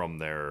autonomous from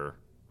their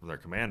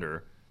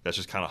commander, that's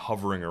just kind of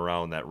hovering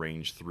around that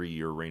range 3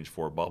 or range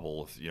 4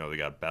 bubble. If they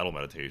got battle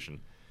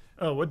meditation.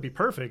 Oh, what would be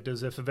perfect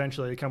is if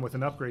eventually they come with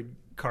an upgrade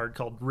card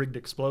called Rigged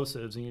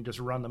Explosives, and you just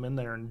run them in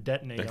there and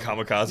detonate them.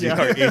 Kamikaze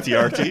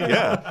ATRT,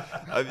 yeah.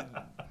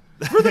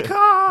 For the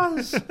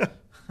cause!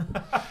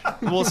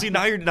 Well, see,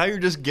 now you're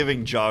just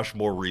giving Josh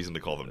more reason to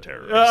call them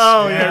terrorists.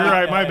 Oh, yeah, you're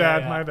right.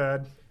 My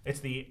bad. It's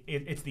the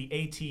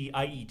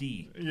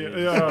ATIED.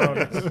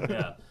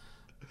 Yeah.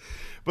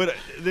 But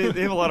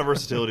they have a lot of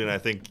versatility, and I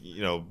think,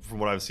 from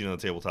what I've seen on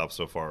the tabletop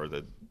so far,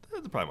 that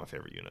they're probably my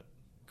favorite unit.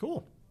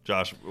 Cool.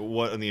 Josh,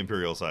 what on the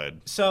Imperial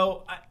side?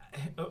 So,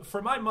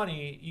 for my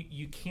money,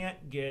 you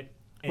can't get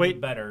any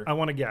better. I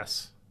want to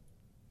guess.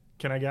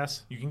 Can I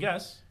guess? You can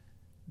guess.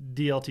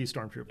 DLT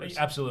Stormtroopers.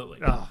 Absolutely.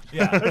 Oh,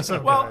 yeah.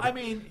 So well, good. I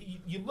mean,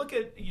 you look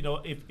at,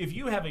 if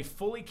you have a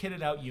fully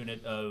kitted out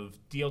unit of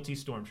DLT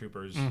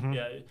Stormtroopers,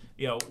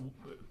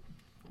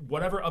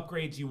 whatever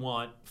upgrades you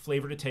want,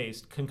 flavor to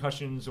taste,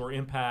 concussions or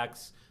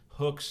impacts,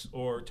 hooks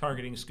or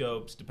targeting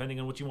scopes, depending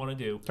on what you want to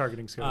do.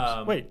 Targeting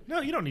scopes. Wait,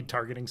 no, you don't need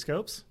targeting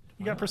scopes.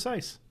 You got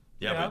precise.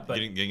 Yeah, but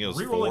getting those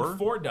rerolling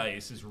 4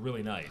 dice is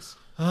really nice.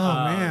 Oh,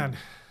 man.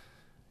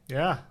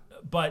 Yeah.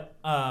 But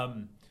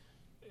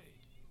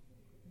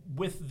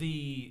with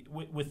the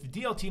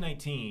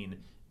DLT-19,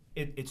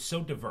 it's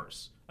so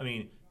diverse. I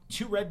mean,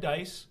 2 red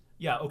dice.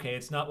 Yeah, okay.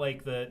 It's not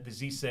like the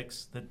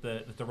Z6 that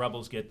the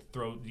rebels get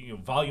throw.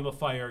 Volume of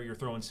fire. You're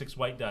throwing 6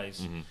 white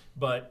dice,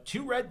 but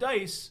 2 red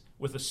dice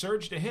with a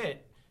surge to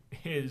hit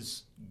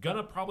is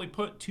gonna probably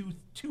put two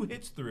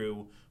hits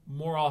through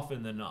more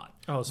often than not.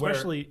 Oh,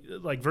 especially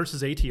like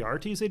versus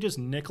ATRTs, they just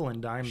nickel and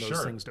dime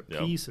those things to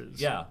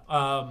pieces. Yeah.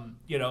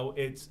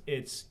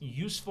 It's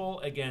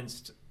useful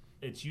against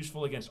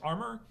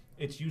armor.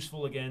 It's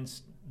useful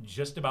against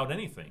just about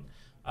anything.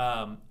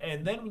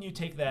 And then when you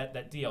take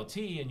that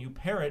DLT and you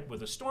pair it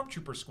with a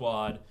Stormtrooper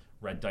squad,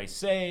 red dice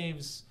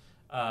saves,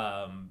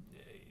 all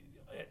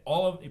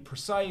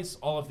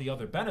of the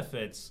other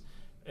benefits,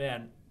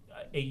 and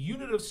a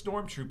unit of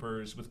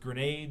Stormtroopers with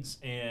grenades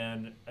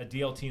and a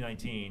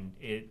DLT-19,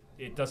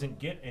 it doesn't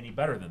get any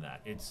better than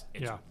that. It's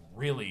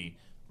really,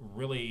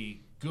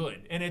 really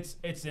good, and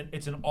it's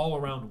an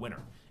all-around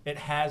winner. It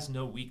has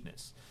no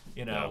weakness.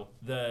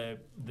 The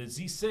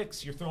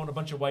Z6, you're throwing a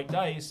bunch of white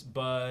dice,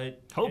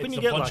 but hoping it's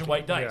you get a bunch lucky. of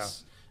white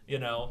dice.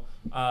 Yeah.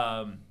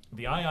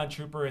 The Ion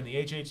Trooper and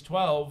the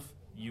HH-12,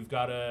 you've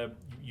got to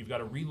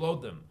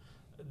reload them.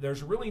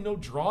 There's really no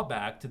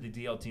drawback to the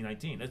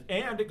DLT-19,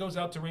 and it goes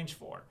out to range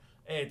 4.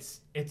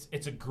 It's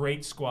a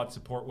great squad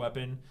support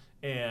weapon,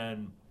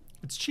 and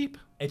it's cheap.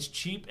 It's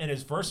cheap and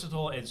as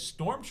versatile as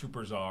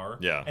Stormtroopers are,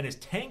 and as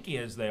tanky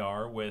as they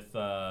are with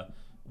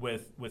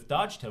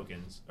dodge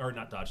tokens, or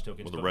not dodge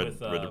tokens, with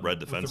the red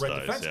defense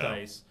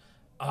dice.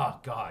 Oh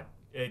God,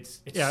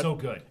 it's so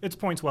good. It's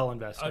points well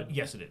invested.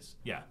 Yes, it is.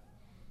 Yeah.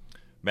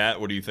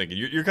 Matt, what are you thinking?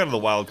 You're kind of the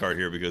wild card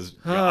here because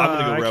I'm going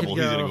to go Rebel,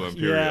 he's going to go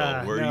Imperial.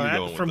 Yeah, Where are you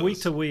going from with week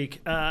this? to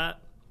week?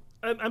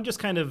 I'm just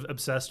kind of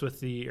obsessed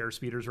with the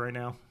airspeeders right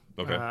now.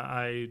 Okay.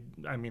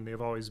 I mean,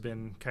 they've always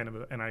been kind of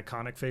an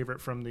iconic favorite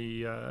from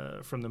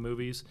the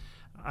movies.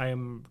 I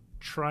am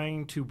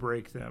trying to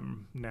break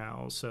them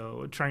now,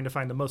 so trying to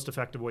find the most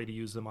effective way to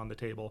use them on the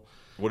table.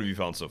 What have you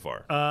found so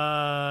far?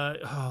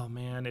 Oh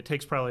man, it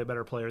takes probably a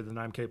better player than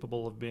I'm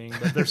capable of being,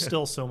 but they're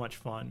still so much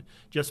fun.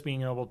 Just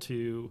being able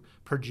to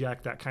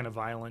project that kind of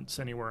violence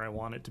anywhere I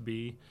want it to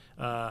be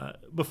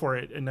before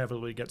it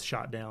inevitably gets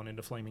shot down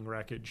into flaming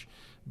wreckage.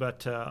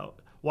 But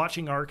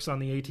watching arcs on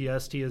the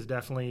ATST is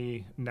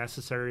definitely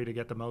necessary to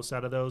get the most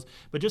out of those.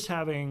 But just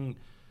having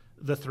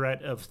the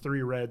threat of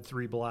 3 red,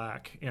 3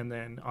 black, and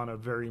then on a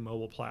very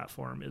mobile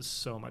platform is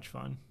so much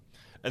fun.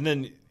 And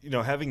then,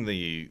 having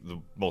the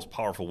most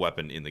powerful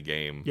weapon in the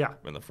game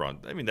in the front,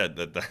 I mean, that's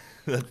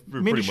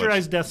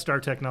miniaturized Death Star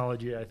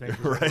technology, I think,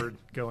 is what we're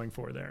going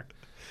for there.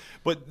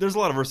 But there's a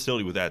lot of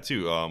versatility with that,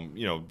 too.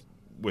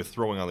 With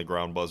throwing on the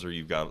ground buzzer,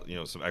 you've got,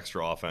 some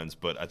extra offense.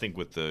 But I think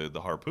with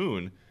the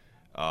harpoon,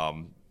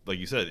 like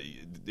you said,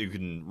 you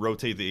can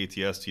rotate the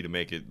ATST to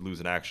make it lose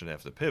an action and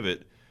have to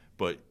pivot.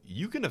 But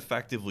you can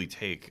effectively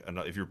take,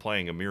 if you're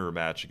playing a mirror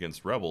match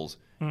against Rebels,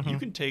 you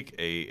can take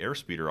a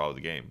airspeeder out of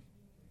the game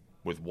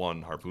with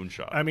 1 harpoon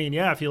shot. I mean,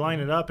 yeah, if you line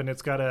it up and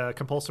it's got a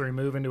compulsory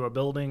move into a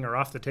building or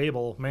off the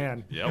table,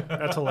 man,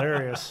 that's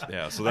hilarious.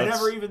 Yeah, so I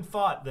never even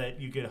thought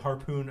that you could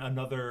harpoon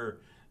another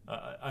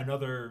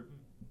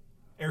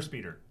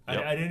airspeeder.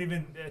 Yep. I didn't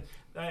even.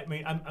 I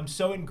mean, I'm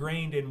so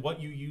ingrained in what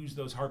you use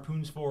those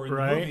harpoons for in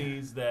the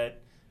movies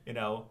that.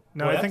 No,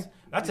 I think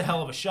that's a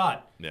hell of a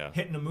shot. Yeah.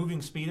 Hitting a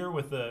moving speeder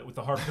with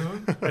the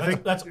harpoon.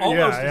 That's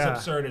almost as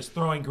absurd as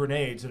throwing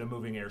grenades at a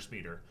moving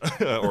airspeeder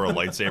or a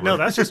lightsaber. No,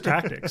 that's just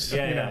tactics.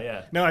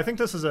 Yeah. No, I think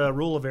this is a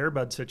rule of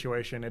Airbud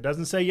situation. It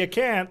doesn't say you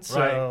can't,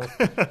 so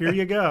here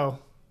you go.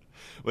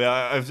 Well,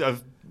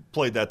 I've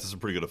played that to some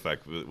pretty good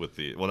effect with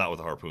the not with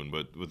the harpoon,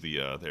 but with the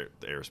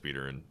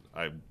airspeeder, and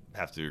I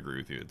have to agree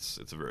with you. It's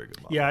a very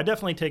good model. Yeah, I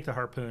definitely take the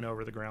harpoon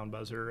over the ground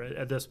buzzer.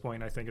 At this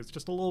point, I think it's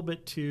just a little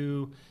bit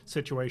too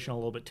situational, a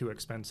little bit too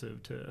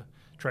expensive to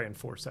try and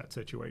force that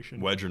situation.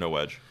 Wedge or no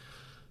wedge?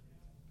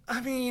 I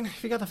mean,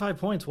 if you got the 5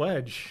 points,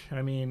 wedge.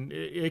 I mean,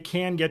 it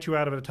can get you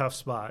out of a tough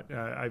spot.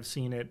 I've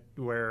seen it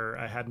where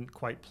I hadn't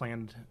quite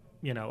planned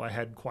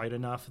ahead quite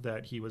enough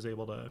that he was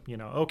able to,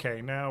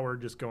 okay, now we're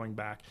just going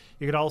back.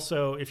 You could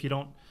also, if you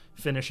don't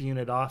finish a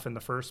unit off in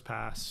the first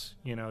pass,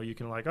 you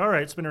can all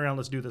right, spin around,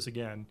 let's do this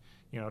again.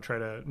 Try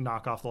to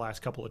knock off the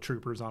last couple of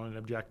troopers on an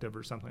objective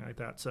or something like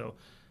that. So,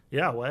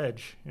 yeah,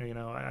 Wedge.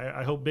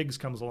 I hope Biggs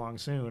comes along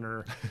soon,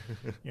 or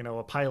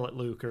a pilot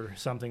Luke or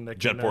something that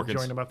can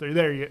join him up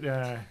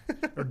there.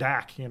 Or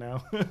Dak.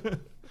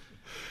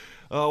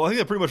 Well, I think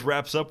that pretty much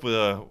wraps up with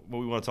what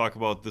we want to talk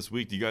about this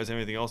week. Do you guys have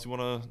anything else you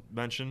want to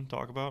mention,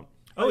 talk about?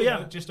 Oh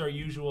yeah, just our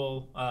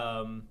usual.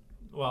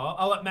 Well,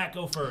 I'll let Matt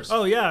go first.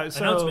 Oh, yeah.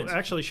 So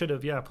actually should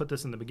have, put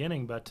this in the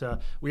beginning, but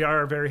we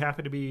are very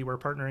happy to we're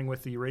partnering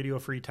with the Radio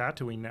Free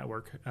Tatooine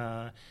Network.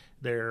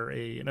 They're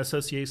an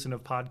association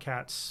of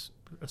podcasts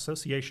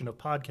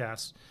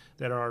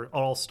that are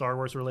all Star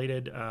Wars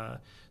related.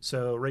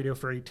 So Radio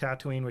Free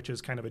Tatooine, which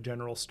is kind of a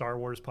general Star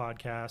Wars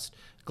podcast,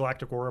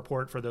 Galactic War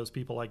Report for those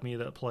people like me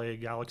that play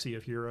Galaxy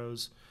of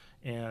Heroes,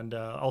 and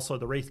also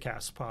the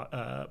Wraithcast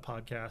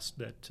podcast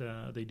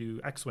that they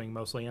do X-Wing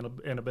mostly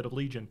and a bit of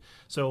Legion.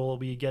 So we'll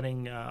be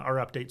getting our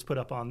updates put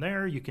up on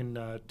there. You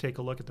can take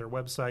a look at their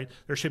website.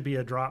 There should be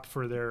a drop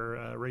for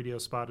their radio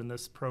spot in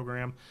this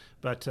program,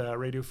 but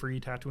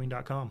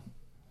radiofreetatooine.com.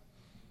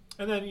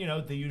 And then,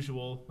 the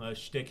usual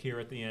shtick here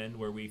at the end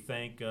where we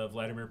thank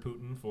Vladimir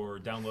Putin for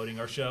downloading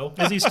our show.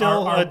 Is he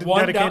still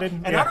dedicated?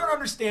 And I don't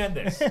understand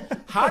this.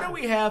 How do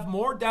we have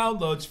more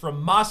downloads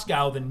from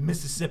Moscow than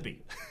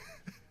Mississippi?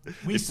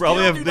 They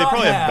probably have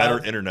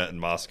better internet in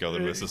Moscow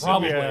than Mississippi.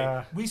 Probably.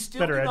 Yeah. We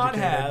still do not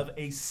have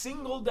a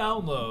single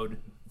download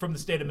from the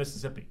state of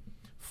Mississippi.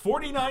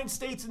 49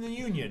 states in the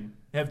Union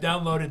have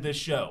downloaded this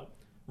show.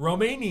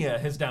 Romania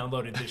has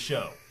downloaded this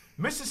show.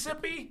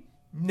 Mississippi?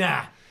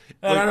 Nah.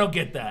 I don't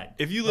get that.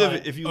 If you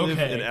live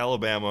in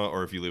Alabama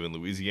or if you live in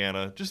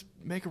Louisiana, just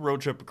make a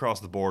road trip across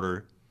the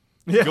border.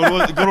 Go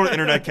to an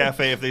internet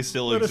cafe if they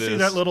still exist. See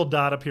that little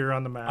dot appear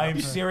on the map. I am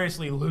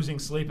seriously losing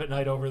sleep at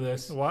night over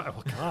this. What?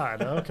 Oh,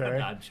 God, okay.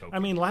 I'm joking. I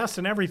mean, last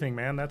in everything,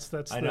 man. That's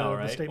I know,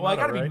 right? the state well,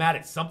 motto, I got to be mad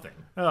at something,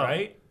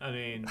 right? I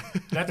mean,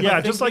 that's yeah,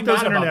 just like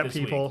those internet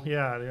people. Week.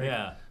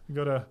 Yeah. You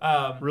got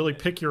to really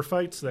pick your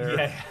fights there.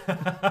 Yeah.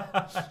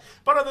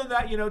 But other than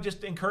that,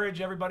 just encourage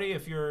everybody,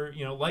 if you're,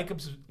 like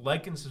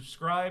and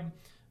subscribe.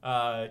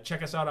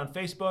 Check us out on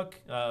Facebook,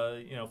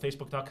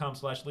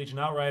 facebook.com/Legion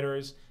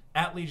Outriders,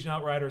 @Legion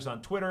Outriders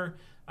on Twitter.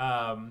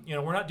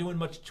 We're not doing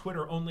much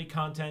Twitter-only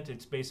content.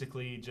 It's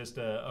basically just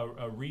a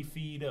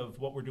refeed of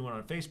what we're doing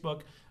on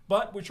Facebook.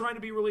 But we're trying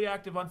to be really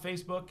active on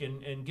Facebook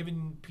and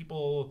giving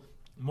people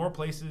more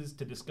places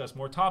to discuss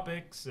more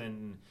topics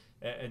and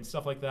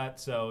stuff like that.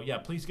 So, yeah,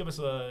 please give us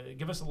a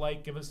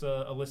like, give us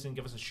a listen,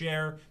 give us a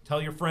share,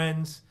 tell your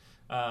friends,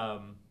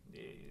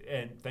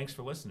 and thanks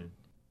for listening.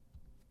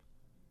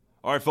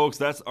 All right, folks,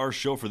 that's our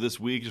show for this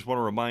week. Just want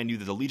to remind you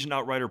that the Legion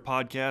Outrider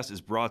podcast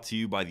is brought to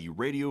you by the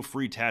Radio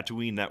Free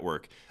Tatooine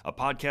Network, a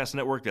podcast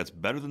network that's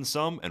better than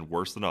some and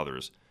worse than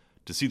others.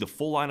 To see the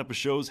full lineup of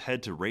shows,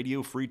 head to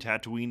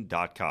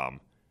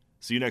radiofreetatooine.com.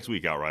 See you next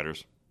week,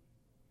 Outriders.